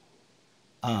 well.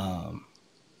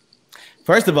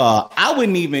 First of all, I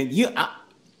wouldn't even,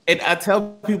 and I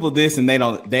tell people this and they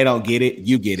don't get it.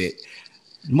 You get it.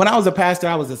 When I was a pastor,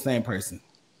 I was the same person.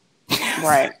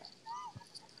 Right.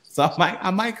 So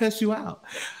I might cuss you out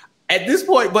at this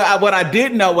point. But what I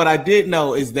did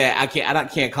know is that I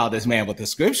can't call this man with the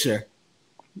scripture.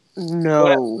 No.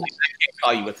 I can't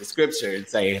call you with the scripture and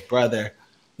say, brother,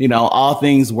 All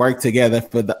things work together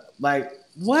for the, like,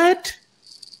 what?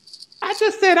 I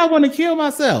just said I want to kill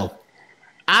myself.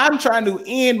 I'm trying to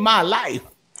end my life.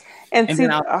 And see,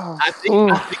 then I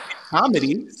think it's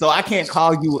comedy, so I can't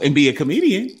call you and be a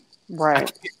comedian.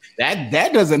 right.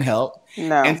 That doesn't help.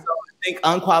 No. And so I think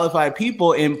unqualified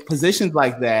people in positions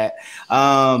like that,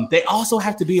 they also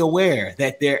have to be aware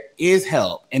that there is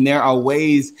help and there are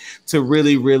ways to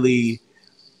really, really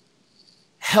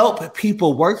help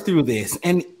people work through this.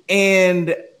 And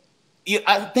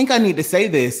I think I need to say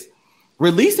this,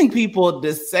 releasing people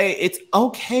to say it's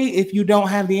okay if you don't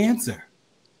have the answer.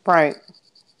 Right.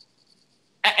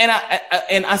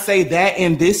 And I say that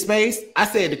in this space. I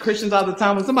say it to Christians all the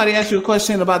time. When somebody asks you a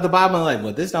question about the Bible, I'm like,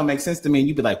 well, this don't make sense to me. And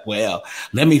you be like, well,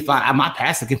 let me find, my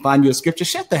pastor can find you a scripture.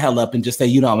 Shut the hell up and just say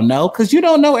you don't know, because you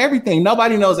don't know everything.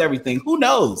 Nobody knows everything. Who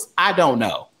knows? I don't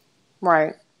know.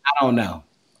 Right. I don't know.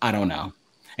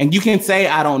 And you can say,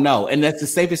 I don't know. And that's the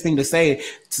safest thing to say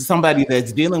to somebody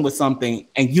that's dealing with something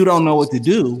and you don't know what to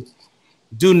do.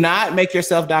 Do not make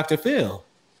yourself Dr. Phil.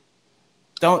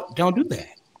 Don't do that.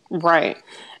 Right.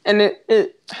 And you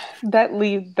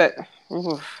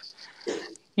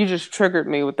just triggered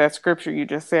me with that scripture you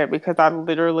just said, because I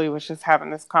literally was just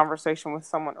having this conversation with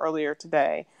someone earlier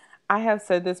today. I have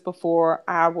said this before.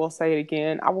 I will say it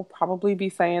again. I will probably be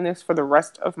saying this for the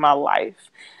rest of my life.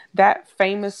 That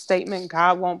famous statement,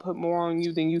 God won't put more on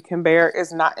you than you can bear,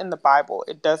 is not in the Bible.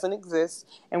 It doesn't exist.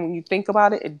 And when you think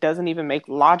about it, it doesn't even make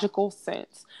logical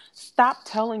sense. Stop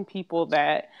telling people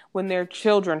that when their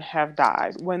children have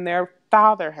died, when their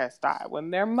father has died,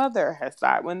 when their mother has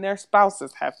died, when their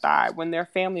spouses have died, when their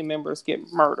family members get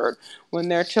murdered, when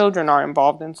their children are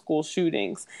involved in school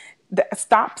shootings.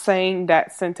 Stop saying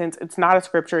that sentence. It's not a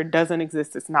scripture. It doesn't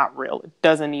exist. It's not real. It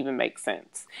doesn't even make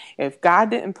sense. If God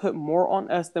didn't put more on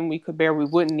us than we could bear, we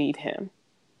wouldn't need him.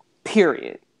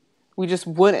 Period. We just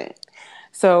wouldn't.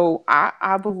 So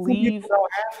I believe. Some people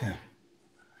don't have him.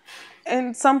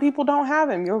 And some people don't have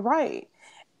him. You're right.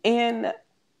 And,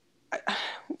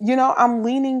 I'm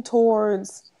leaning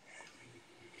towards,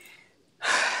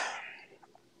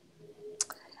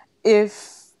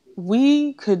 if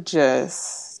we could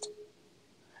just,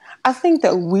 I think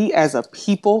that we as a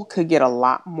people could get a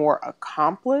lot more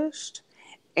accomplished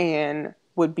and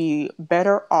would be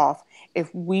better off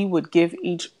if we would give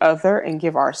each other and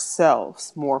give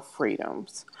ourselves more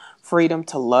freedoms. Freedom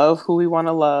to love who we want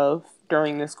to love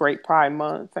during this great Pride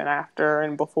Month and after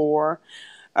and before.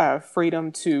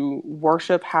 Freedom to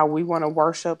worship how we want to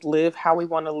worship, live how we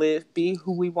want to live, be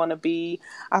who we want to be.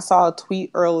 I saw a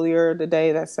tweet earlier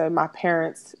today that said my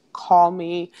parents call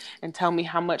me and tell me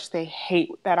how much they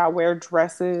hate that I wear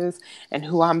dresses and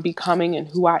who I'm becoming and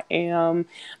who I am.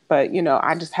 But,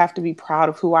 I just have to be proud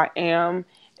of who I am.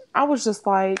 I was just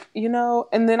like,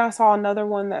 and then I saw another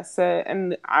one that said,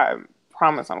 and I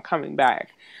promise I'm coming back.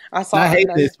 I hate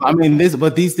this. I mean,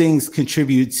 but these things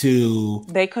contribute to.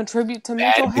 They contribute to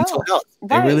mental health.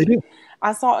 They really do.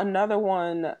 I saw another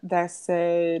one that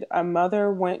said a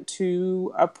mother went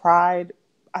to a pride,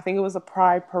 I think it was a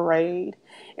pride parade,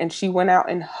 and she went out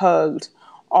and hugged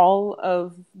all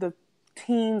of the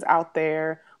teens out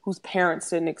there whose parents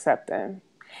didn't accept them.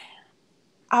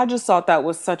 I just thought that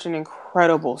was such an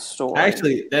incredible story.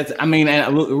 Actually,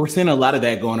 and we're seeing a lot of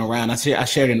that going around. I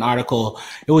shared an article.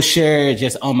 It was shared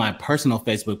just on my personal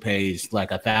Facebook page like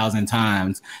 1,000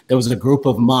 times. There was a group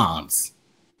of moms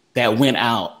that went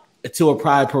out to a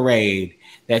pride parade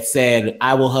that said,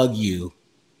 I will hug you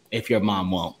if your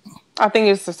mom won't. I think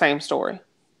it's the same story.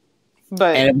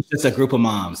 And it was just a group of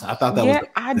moms. I thought that was.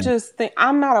 I just think,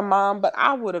 I'm not a mom, but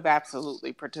I would have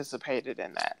absolutely participated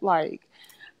in that. Like,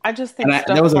 I just think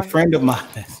there was a friend of mine.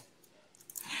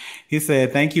 He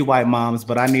said, thank you, white moms,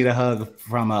 but I need a hug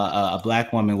from a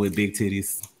black woman with big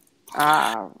titties.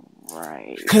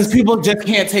 Right. Because people just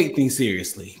can't take things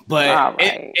seriously. But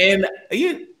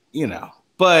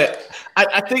but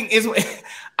I think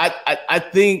I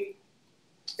think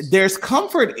there's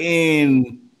comfort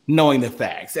in knowing the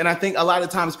facts. And I think a lot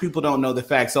of times people don't know the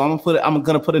facts. So I'm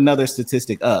gonna put another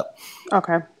statistic up.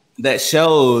 Okay. That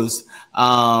shows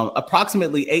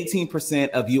approximately 18%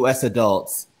 of U.S.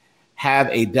 adults have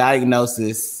a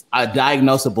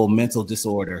diagnosable mental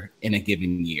disorder in a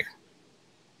given year.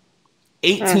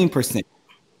 18%.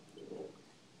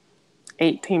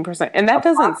 18%. And that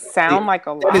doesn't sound like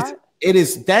a lot.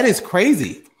 That is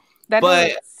crazy. That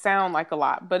doesn't sound like a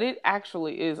lot, but it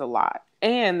actually is a lot.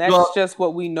 And that's just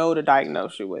what we know to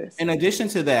diagnose you with. In addition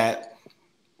to that,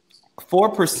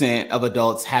 4% of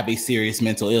adults have a serious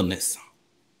mental illness.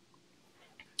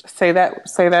 Say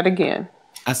that again.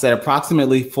 I said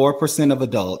approximately 4% of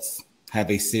adults have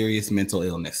a serious mental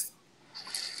illness.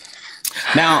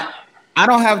 Now, I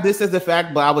don't have this as a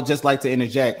fact, but I would just like to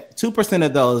interject. 2%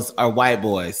 of those are white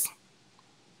boys.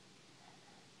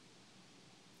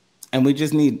 And we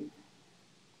just need,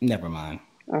 never mind.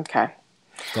 Okay.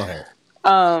 Go ahead.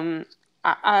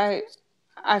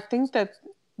 I think that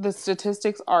the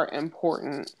statistics are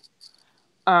important.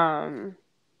 I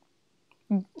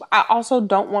also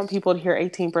don't want people to hear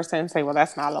 18% and say, well,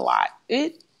 that's not a lot.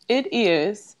 It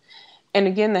is. And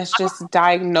again, that's just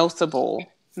diagnosable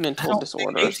mental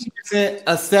disorders. 18%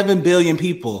 of 7 billion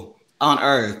people on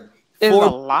Earth is a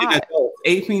lot.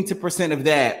 18% of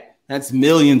that's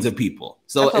millions of people.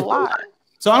 So it's a lot.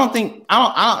 So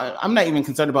I'm not even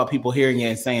concerned about people hearing it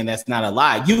and saying that's not a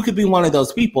lie. You could be one of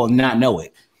those people and not know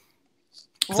it.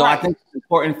 So right. I think it's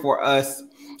important for us,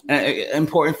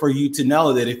 important for you to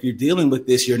know that if you're dealing with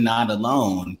this, you're not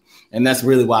alone. And that's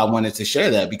really why I wanted to share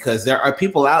that, because there are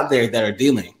people out there that are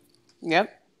dealing.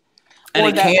 Yep.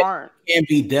 And it can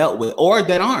be dealt with, or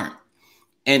that aren't.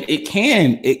 And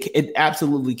it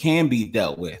absolutely can be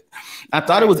dealt with. I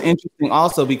thought it was interesting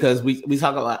also because we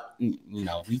talk about,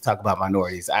 we talk about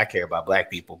minorities. I care about Black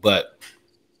people, but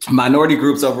minority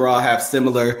groups overall have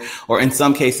similar, or in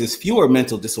some cases, fewer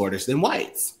mental disorders than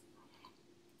whites.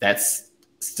 That's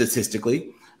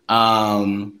statistically.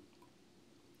 But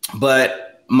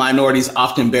minorities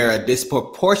often bear a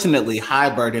disproportionately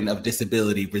high burden of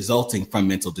disability resulting from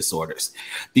mental disorders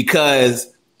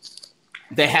because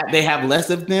they have less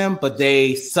of them, but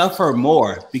they suffer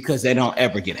more because they don't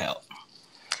ever get help.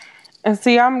 And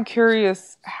see, I'm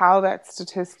curious how that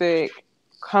statistic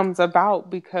comes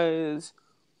about because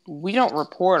we don't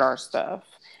report our stuff.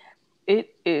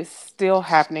 It is still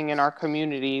happening in our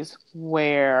communities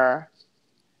where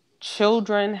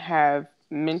children have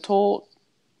mental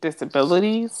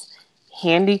disabilities,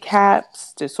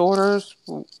 handicaps, disorders,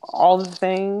 all the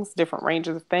things, different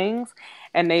ranges of things.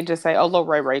 And they just say, oh, little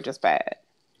Ray just bad.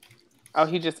 Oh,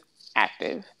 he just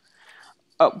active.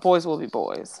 Oh, boys will be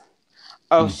boys.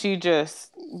 Oh, she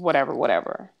just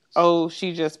whatever. Oh,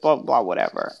 she just blah, blah,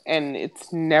 whatever. And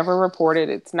it's never reported.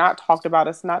 It's not talked about.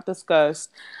 It's not discussed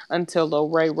until little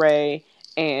Ray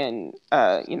and,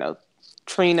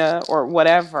 Trina or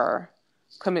whatever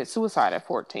commit suicide at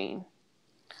 14.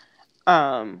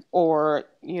 Or,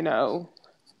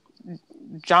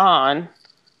 John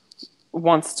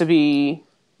wants to be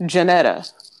Janetta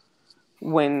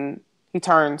when he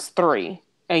turns 3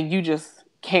 and you just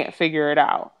can't figure it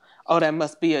out. Oh, that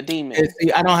must be a demon.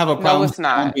 See, I don't have a problem no, it's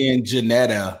not. being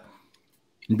Janetta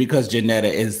because Janetta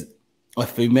is a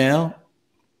female.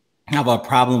 I have a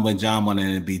problem with John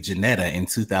wanting to be Janetta in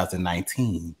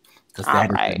 2019 because that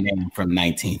is the name from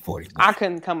 1940. I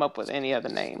couldn't come up with any other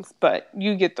names, but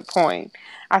you get the point.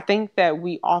 I think that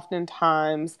we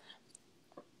oftentimes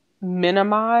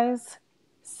minimize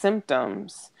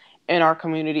symptoms in our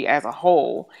community as a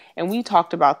whole. And we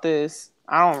talked about this.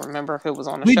 I don't remember if it was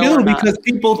on the show or not. Because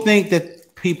people think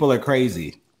that people are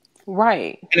crazy.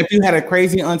 Right. And if you had a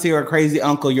crazy auntie or a crazy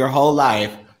uncle your whole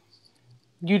life,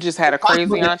 you just had a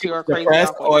crazy auntie or a crazy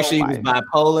uncle. Or she was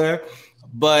bipolar,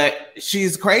 but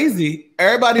she's crazy.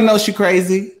 Everybody knows she's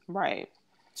crazy. Right.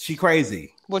 She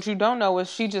crazy. What you don't know is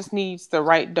she just needs the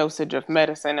right dosage of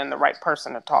medicine and the right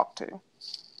person to talk to.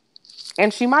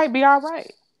 And she might be all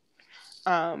right.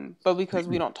 But because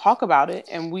we don't talk about it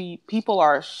and people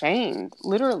are ashamed,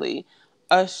 literally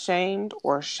ashamed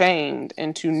or shamed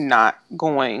into not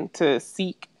going to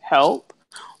seek help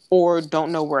or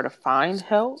don't know where to find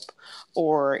help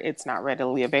or it's not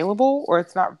readily available or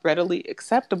it's not readily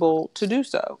acceptable to do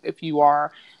so. If you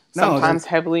are sometimes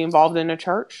heavily involved in a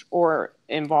church or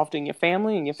involved in your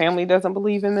family and your family doesn't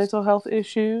believe in mental health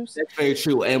issues. That's very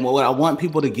true. And what I want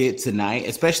people to get tonight,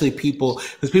 especially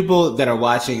because people that are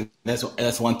watching,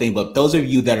 that's one thing. But those of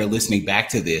you that are listening back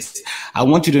to this, I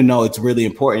want you to know it's really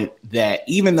important that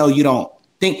even though you don't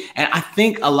think, and I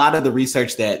think a lot of the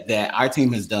research that our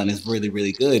team has done is really,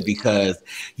 really good because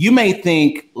you may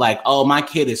think like, oh, my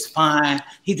kid is fine.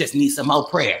 He just needs some more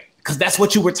prayer because that's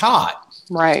what you were taught.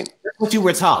 Right. That's what you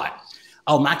were taught.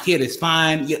 Oh, my kid is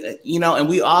fine. And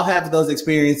we all have those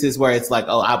experiences where it's like,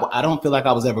 oh, I don't feel like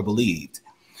I was ever believed.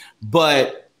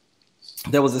 But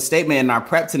there was a statement in our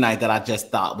prep tonight that I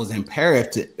just thought was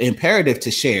imperative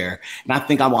to share. And I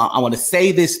think I want to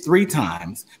say this 3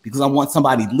 times because I want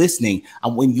somebody listening.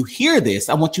 And when you hear this,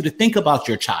 I want you to think about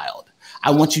your child.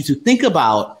 I want you to think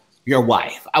about your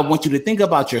wife. I want you to think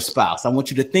about your spouse. I want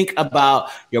you to think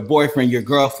about your boyfriend, your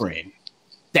girlfriend.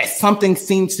 That something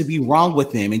seems to be wrong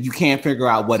with them and you can't figure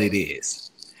out what it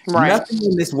is. Right. Nothing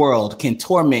in this world can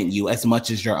torment you as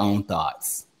much as your own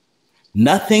thoughts.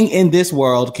 Nothing in this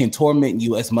world can torment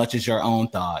you as much as your own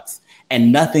thoughts.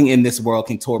 And nothing in this world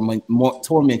can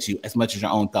torment you as much as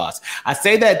your own thoughts. I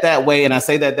say that way, and I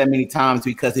say that many times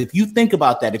because if you think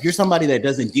about that, if you're somebody that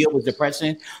doesn't deal with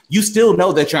depression, you still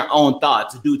know that your own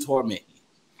thoughts do torment you.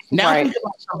 Now think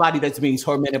about somebody that's being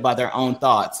tormented by their own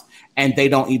thoughts and they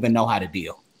don't even know how to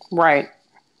deal. Right.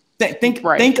 Think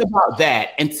about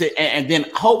that, and then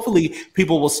hopefully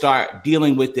people will start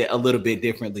dealing with it a little bit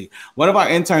differently. One of our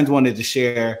interns wanted to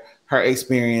share her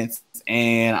experience,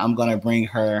 and I'm going to bring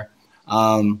her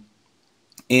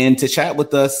in to chat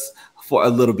with us for a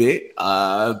little bit.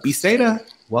 Bistata,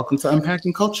 welcome to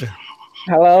Unpacking Culture.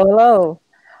 Hello.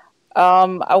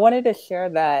 I wanted to share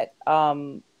that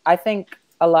I think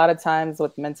a lot of times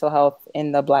with mental health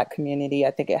in the Black community, I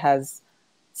think it has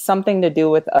something to do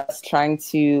with us trying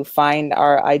to find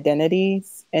our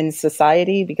identities in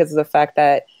society because of the fact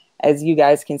that, as you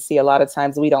guys can see, a lot of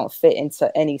times we don't fit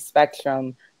into any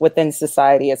spectrum within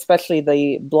society, especially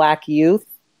the Black youth.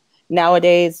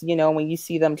 Nowadays, you know, when you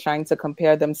see them trying to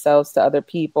compare themselves to other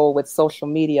people with social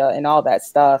media and all that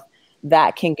stuff,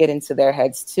 that can get into their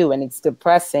heads too. And it's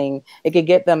depressing. It could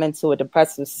get them into a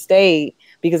depressive state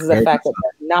because of the fact that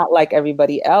they're not like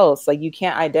everybody else. Like, you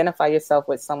can't identify yourself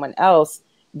with someone else.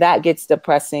 That gets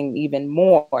depressing even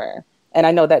more. And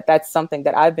I know that that's something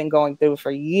that I've been going through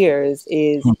for years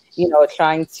is, you know,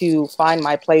 trying to find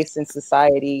my place in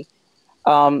society,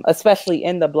 especially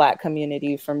in the Black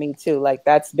community for me too. Like,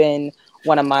 that's been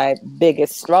one of my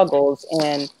biggest struggles.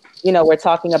 And, you know, we're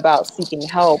talking about seeking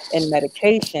help and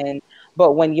medication,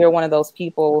 but when you're one of those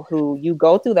people who you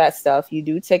go through that stuff, you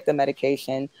do take the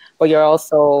medication, but you're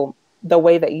also, the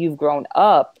way that you've grown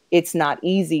up, it's not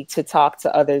easy to talk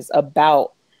to others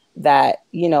about that,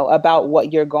 you know, about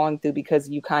what you're going through, because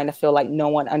you kind of feel like no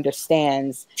one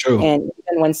understands. True. And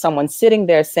even when someone's sitting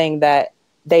there saying that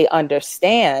they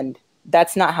understand,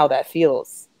 that's not how that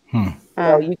feels. You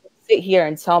know, you can sit here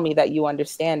and tell me that you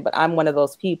understand, but I'm one of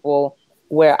those people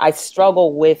where I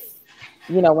struggle with,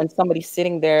 you know, when somebody's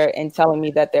sitting there and telling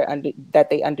me that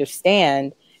they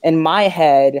understand, in my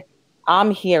head,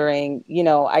 I'm hearing, you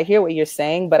know, I hear what you're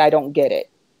saying, but I don't get it.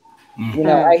 You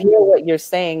know, I hear what you're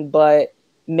saying, but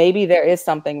maybe there is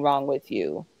something wrong with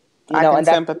you. I can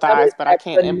sympathize, but I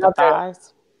can't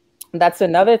empathize. That's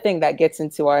another thing that gets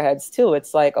into our heads too.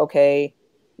 It's like, okay,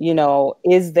 you know,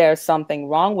 is there something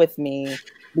wrong with me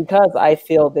because I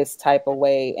feel this type of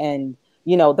way? And,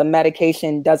 you know, the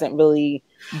medication doesn't really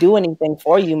do anything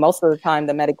for you. Most of the time,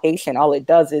 the medication, all it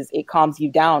does is it calms you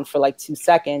down for like 2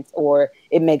 seconds, or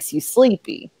it makes you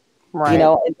sleepy, you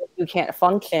know, and you can't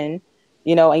function.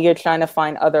 You know, and you're trying to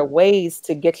find other ways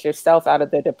to get yourself out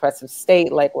of the depressive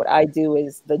state. Like, what I do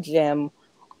is the gym.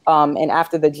 And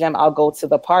after the gym, I'll go to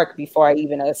the park before I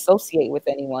even associate with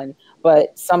anyone.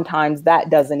 But sometimes that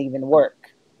doesn't even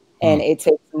work. And it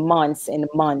takes months and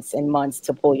months and months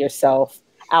to pull yourself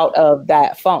out of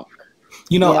that funk.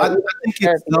 You know, I think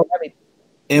it's so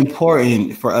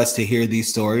important for us to hear these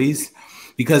stories,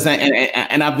 because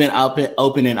and I've been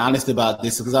open and honest about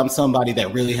this because I'm somebody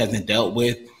that really hasn't dealt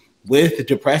with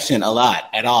depression a lot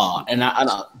at all. And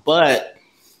but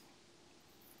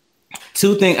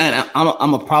two things, and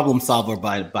I'm a problem solver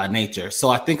by nature. So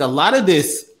I think a lot of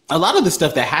the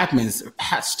stuff that happens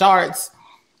starts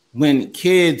when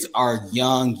kids are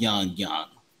young.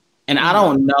 And I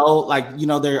don't know, like, you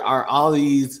know, there are all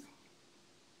these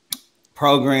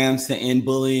programs to end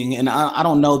bullying, and I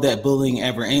don't know that bullying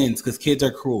ever ends because kids are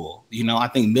cruel. You know, I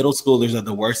think middle schoolers are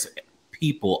the worst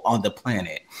people on the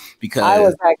planet because I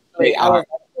was actually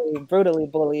brutally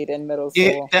bullied in middle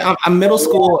school. Middle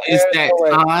school is that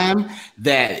time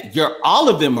that all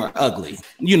of them are ugly.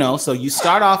 You know, so you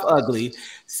start off ugly,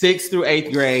 6th through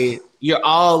 8th grade. You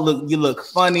look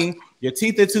funny. Your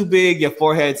teeth are too big. Your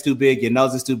forehead's too big. Your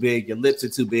nose is too big. Your lips are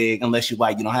too big. Unless you're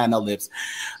white, you don't have no lips.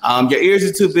 Your ears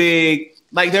are too big.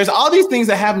 Like, there's all these things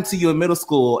that happen to you in middle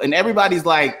school, and everybody's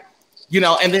like, you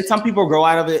know, and then some people grow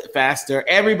out of it faster.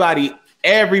 Everybody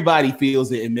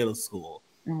feels it in middle school.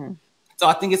 So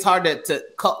I think it's hard to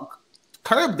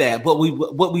curb that. But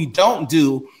what we don't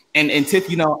do, and Tiff,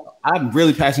 you know, I'm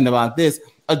really passionate about this.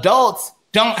 Adults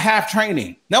don't have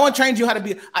training. No one trains you how to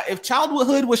be. If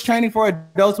childhood was training for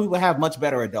adults, we would have much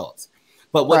better adults.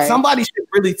 But what somebody should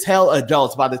really tell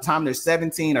adults by the time they're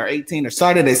 17 or 18 or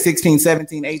started at 16,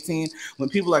 17, 18, when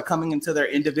people are coming into their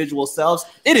individual selves,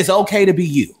 it is okay to be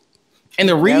you. And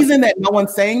the reason that no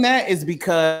one's saying that is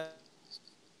because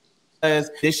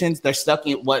traditions, they're stuck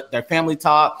in what their family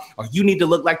taught, or you need to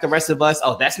look like the rest of us.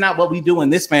 Oh, that's not what we do in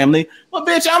this family. Well,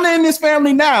 bitch, I'm in this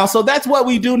family now, so that's what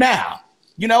we do now.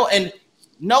 You know, and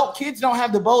no, kids don't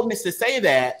have the boldness to say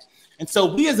that. And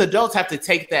so we as adults have to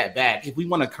take that back if we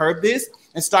want to curb this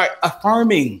and start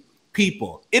affirming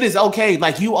people. It is okay.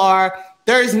 Like you are,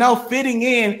 there is no fitting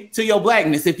in to your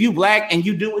blackness. If you black and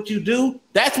you do what you do,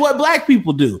 that's what black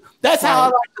people do. That's how I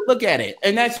like to look at it.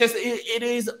 And that's just, it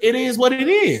is what it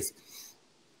is.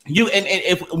 And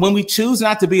if when we choose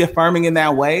not to be affirming in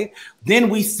that way, then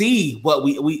we see what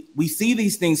we see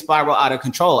these things spiral out of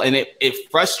control, and it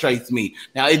frustrates me.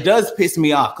 Now it does piss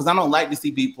me off because I don't like to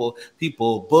see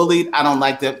people bullied. I don't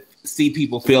like to see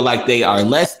people feel like they are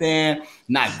less than,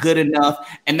 not good enough,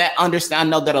 and I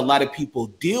know that a lot of people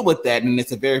deal with that, and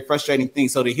it's a very frustrating thing.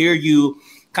 So to hear you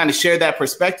kind of share that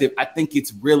perspective, I think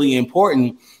it's really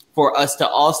important for us to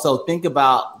also think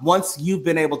about, once you've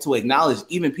been able to acknowledge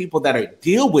even people that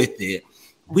deal with it,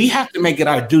 we have to make it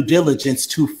our due diligence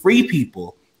to free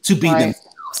people to be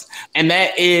themselves. And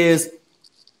that is,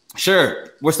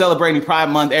 sure, we're celebrating Pride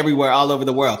Month everywhere, all over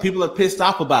the world. People are pissed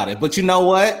off about it. But you know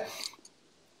what?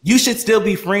 You should still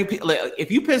be freeing people.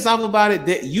 If you piss off about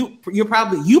it, you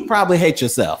probably hate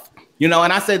yourself. You know,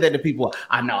 and I say that to people.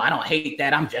 I know I don't hate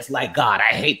that. I'm just like God.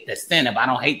 I hate the sin. If I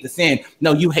don't hate the sin,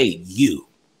 no, you hate you.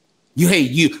 You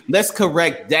hate you. Let's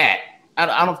correct that.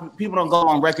 I don't. People don't go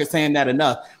on record saying that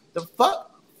enough. The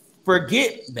fuck,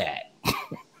 forget that.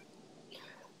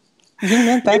 You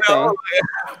meant that thing.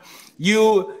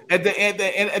 You at the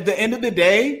end of the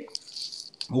day,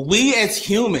 we as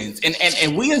humans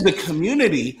and we as the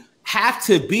community have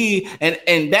to be,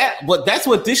 and that's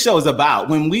what this show is about.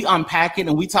 When we unpack it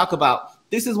and we talk about,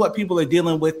 this is what people are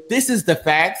dealing with. This is the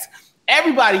facts.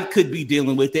 Everybody could be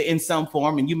dealing with it in some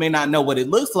form, and you may not know what it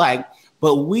looks like,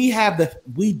 but we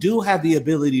do have the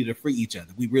ability to free each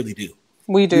other. We really do.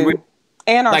 We do.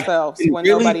 And ourselves, when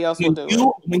really, nobody else will do it.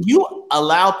 When you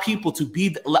allow people to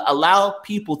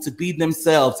be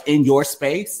themselves in your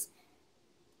space,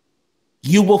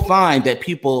 you will find that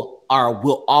people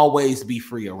will always be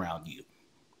free around you.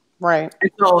 Right. And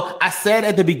so I said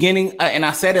at the beginning, and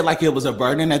I said it like it was a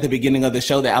burden at the beginning of the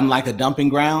show, that I'm like a dumping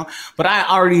ground, but I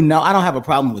already know I don't have a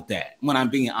problem with that when I'm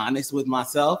being honest with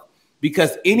myself,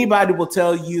 because anybody will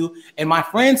tell you, and my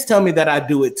friends tell me that I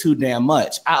do it too damn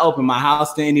much. I open my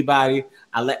house to anybody.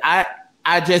 I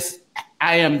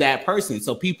am that person.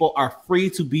 So people are free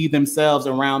to be themselves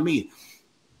around me.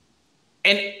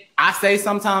 And I say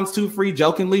sometimes too free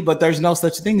jokingly, but there's no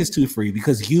such thing as too free,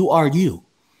 because you are you.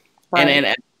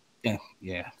 Right.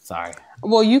 Yeah, sorry.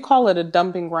 Well, you call it a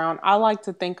dumping ground. I like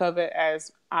to think of it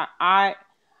as I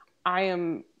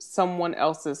am someone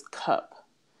else's cup.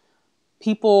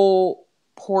 People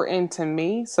pour into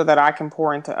me so that I can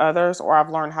pour into others, or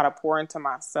I've learned how to pour into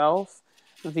myself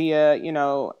via,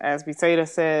 as Biseta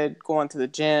said, going to the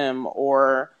gym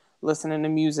or listening to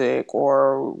music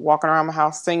or walking around my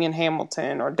house singing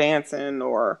Hamilton or dancing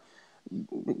or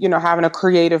having a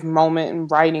creative moment and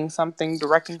writing something,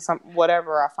 directing something,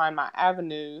 whatever. I find my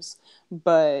avenues,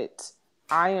 but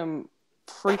I am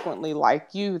frequently, like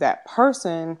you, that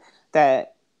person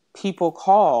that people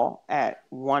call at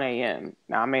 1 a.m.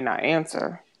 Now, I may not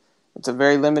answer. It's a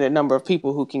very limited number of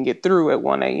people who can get through at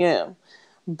 1 a.m.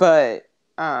 But,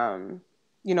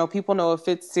 people know if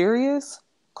it's serious,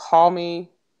 call me.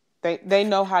 They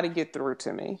know how to get through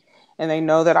to me. And they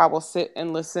know that I will sit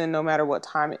and listen no matter what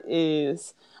time it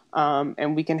is.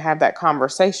 And we can have that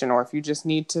conversation. Or if you just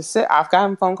need to sit, I've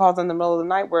gotten phone calls in the middle of the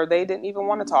night where they didn't even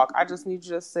want to talk. I just need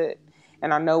you to sit.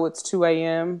 And I know it's 2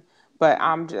 a.m., but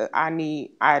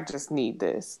I just need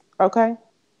this. Okay.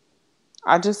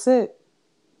 I just sit.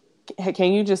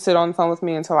 Can you just sit on the phone with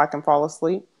me until I can fall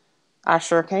asleep? I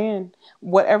sure can.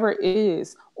 Whatever it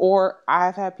is. Or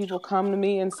I've had people come to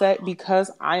me and say,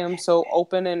 because I am so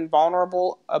open and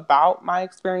vulnerable about my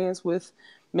experience with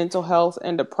mental health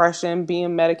and depression,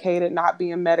 being medicated, not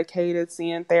being medicated,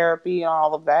 seeing therapy and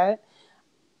all of that,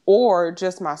 or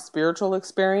just my spiritual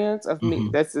experience of me.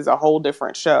 This is a whole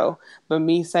different show, but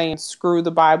me saying, screw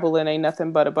the Bible, it ain't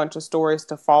nothing but a bunch of stories,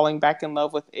 to falling back in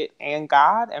love with it and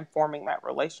God and forming that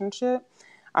relationship.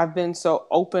 I've been so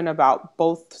open about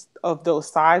both of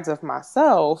those sides of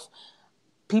myself.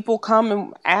 People come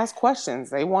and ask questions.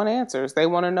 They want answers. They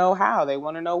want to know how. They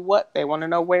want to know what. They want to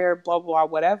know where, blah, blah,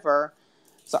 whatever.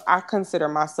 So I consider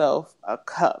myself a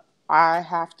cup. I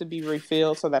have to be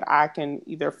refilled so that I can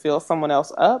either fill someone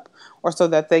else up, or so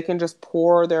that they can just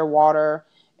pour their water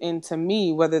into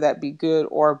me, whether that be good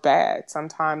or bad.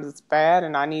 Sometimes it's bad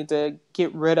and I need to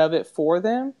get rid of it for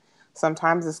them.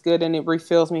 Sometimes it's good and it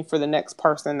refills me for the next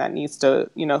person that needs to,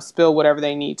 spill whatever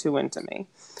they need to into me.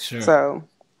 Sure. So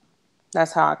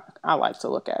that's how I like to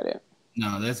look at it.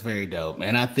 No, that's very dope.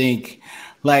 And I think,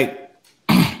 like,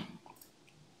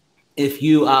 if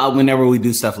you, whenever we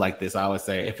do stuff like this, I always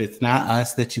say, if it's not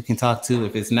us that you can talk to,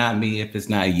 if it's not me, if it's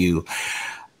not you,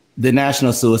 the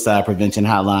National Suicide Prevention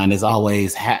Hotline is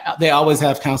always, they always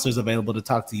have counselors available to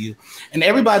talk to you. And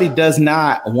everybody does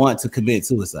not want to commit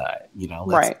suicide. You know,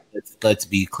 let's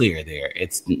be clear there.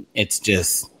 It's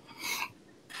just,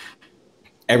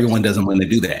 everyone doesn't want to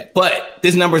do that. But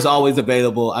this number is always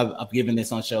available. I've given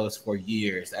this on shows for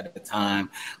years at a time.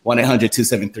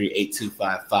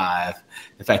 1-800-273-8255.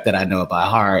 The fact that I know it by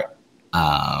heart.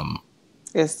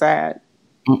 It's sad.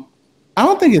 I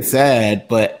don't think it's sad,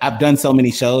 but I've done so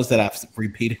many shows that I've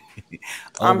repeated.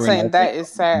 I'm saying that is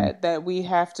sad that we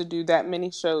have to do that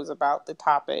many shows about the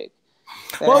topic.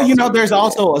 Well, you know, there's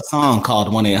also a song called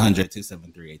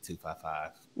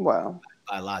 1-800-273-8255. Well,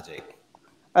 by Logic.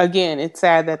 Again, it's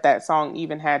sad that that song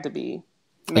even had to be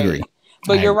made. Agree.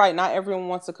 But you're right. Not everyone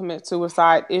wants to commit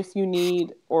suicide. If you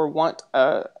need or want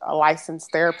a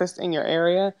licensed therapist in your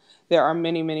area, there are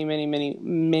many, many, many, many,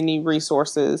 many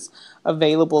resources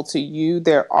available to you.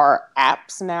 There are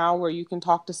apps now where you can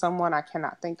talk to someone. I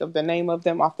cannot think of the name of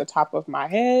them off the top of my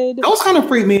head. Those kind of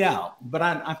freak me out, but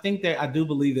I think that I do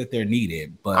believe that they're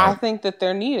needed. But I think that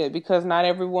they're needed because not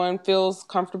everyone feels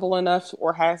comfortable enough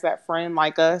or has that friend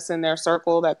like us in their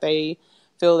circle that they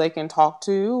feel they can talk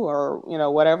to or, you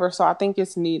know, whatever. So I think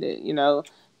it's needed, you know,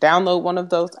 download one of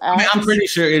those apps. I mean, I'm pretty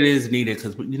sure it is needed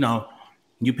because, you know,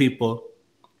 you people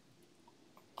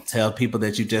tell people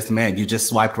that you just met, you just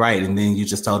swiped right, and then you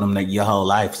just told them that your whole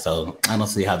life. So I don't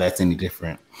see how that's any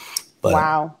different. But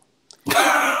wow.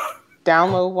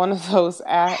 Download one of those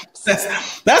apps.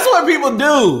 That's what people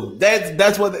do.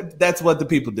 That's what the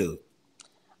people do.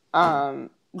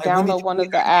 Download one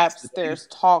of the apps. There's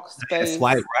Talkspace.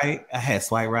 I had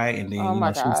swipe right, and then oh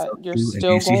my god, you're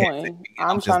still going.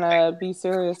 I'm trying to be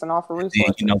serious and offer resources.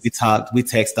 Then, you know, we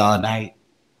text all night.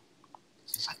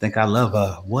 I think I love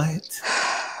her. What?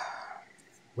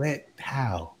 What?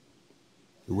 How?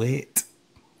 What?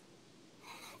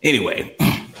 Anyway,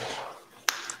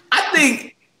 I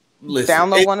think. Listen,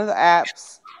 download one of the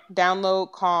apps.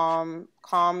 Download Calm.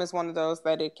 Calm is one of those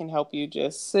that it can help you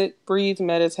just sit, breathe,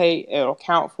 meditate. It'll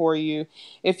count for you.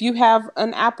 If you have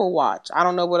an Apple Watch, I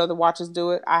don't know what other watches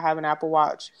do it. I have an Apple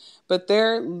Watch, but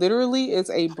there literally is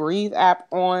a breathe app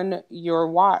on your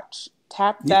watch.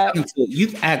 Tap that.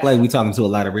 You act like we're talking to a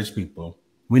lot of rich people.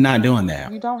 We're not doing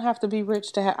that. You don't have to be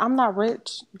rich to have. I'm not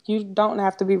rich. You don't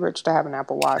have to be rich to have an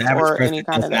Apple Watch or any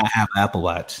kind of that. I have an Apple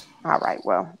Watch. All right.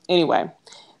 Well, anyway,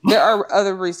 there are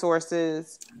other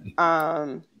resources.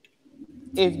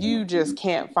 If you just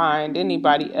can't find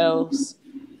anybody else,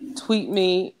 tweet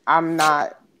me. I'm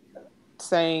not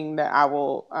saying that I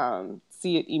will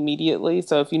see it immediately.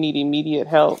 So if you need immediate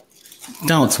help,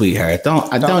 don't tweet her.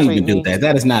 Don't even do that.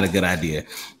 That is not a good idea.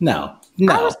 No.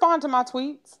 I respond to my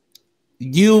tweets.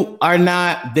 You are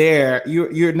not there.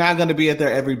 You're not going to be at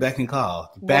their every beck and call.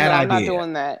 Bad idea. I'm not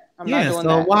doing that. I'm not doing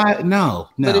that. Why? No.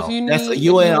 But if you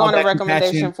want a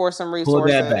recommendation for some resources, pull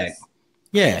that back.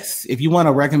 Yes, if you want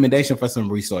a recommendation for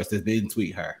some resources, then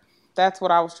tweet her. That's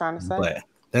what I was trying to say. But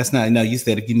that's not. No, you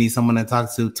said if you need someone to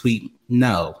talk to, tweet.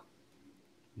 No.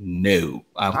 I'm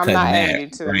not adding you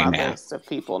to my list of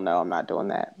people. No, I'm not doing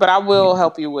that. But I will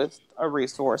help you with a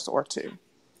resource or two.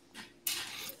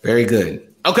 Very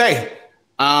good. Okay.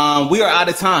 We are out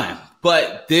of time,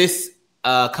 but this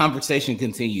conversation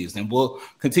continues, and we'll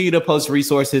continue to post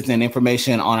resources and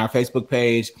information on our Facebook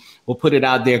page. We'll put it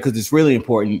out there because it's really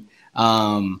important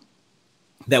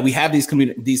that we have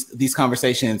these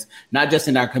conversations, not just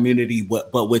in our community,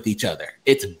 but with each other.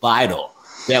 It's vital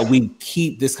that we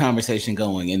keep this conversation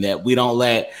going and that we don't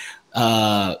let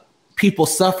people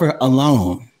suffer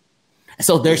alone.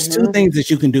 So there's two things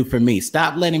that you can do for me.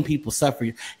 Stop letting people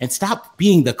suffer and stop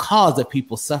being the cause of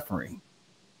people suffering.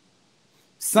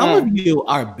 Some of you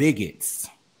are bigots.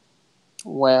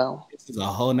 Well, this is a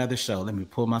whole nother show. Let me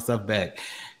pull myself back.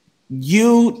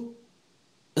 You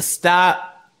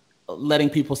stop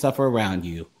letting people suffer around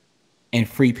you and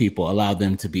free people. Allow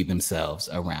them to be themselves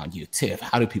around you. Tiff,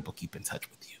 how do people keep in touch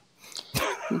with you?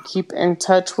 You keep in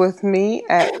touch with me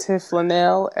at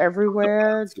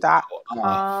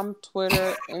tifflanelleverywhere.com,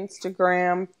 Twitter,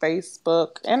 Instagram,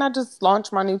 Facebook, and I just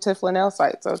launched my new Tiff Lanelle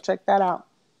site, so check that out.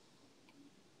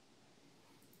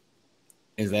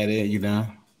 Is that it? You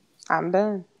done? I'm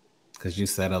done. Because you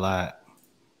said a lot.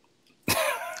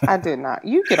 I did not.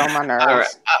 You get on my nerves. All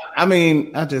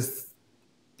right.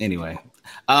 Anyway.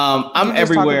 I'm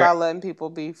everywhere. Talking about letting people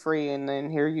be free, and then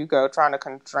here you go trying to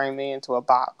constrain me into a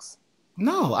box.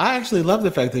 No, I actually love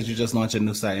the fact that you just launched a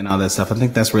new site and all that stuff. I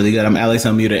think that's really good. I'm Alex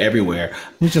Unmuted everywhere.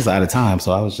 We're just out of time,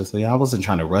 so I wasn't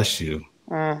trying to rush you.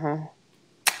 Mm-hmm.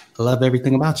 I love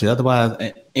everything about you.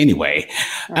 Otherwise, anyway,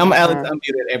 I'm Alex. I'm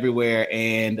muted everywhere,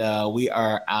 and we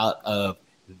are out of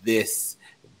this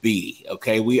B.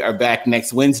 Okay, we are back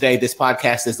next Wednesday. This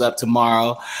podcast is up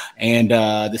tomorrow, and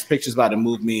this picture's about to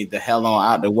move me the hell on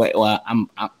out the way. Well, I'm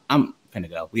finna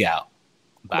go. We out.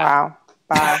 Bye. Wow.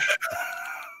 Bye.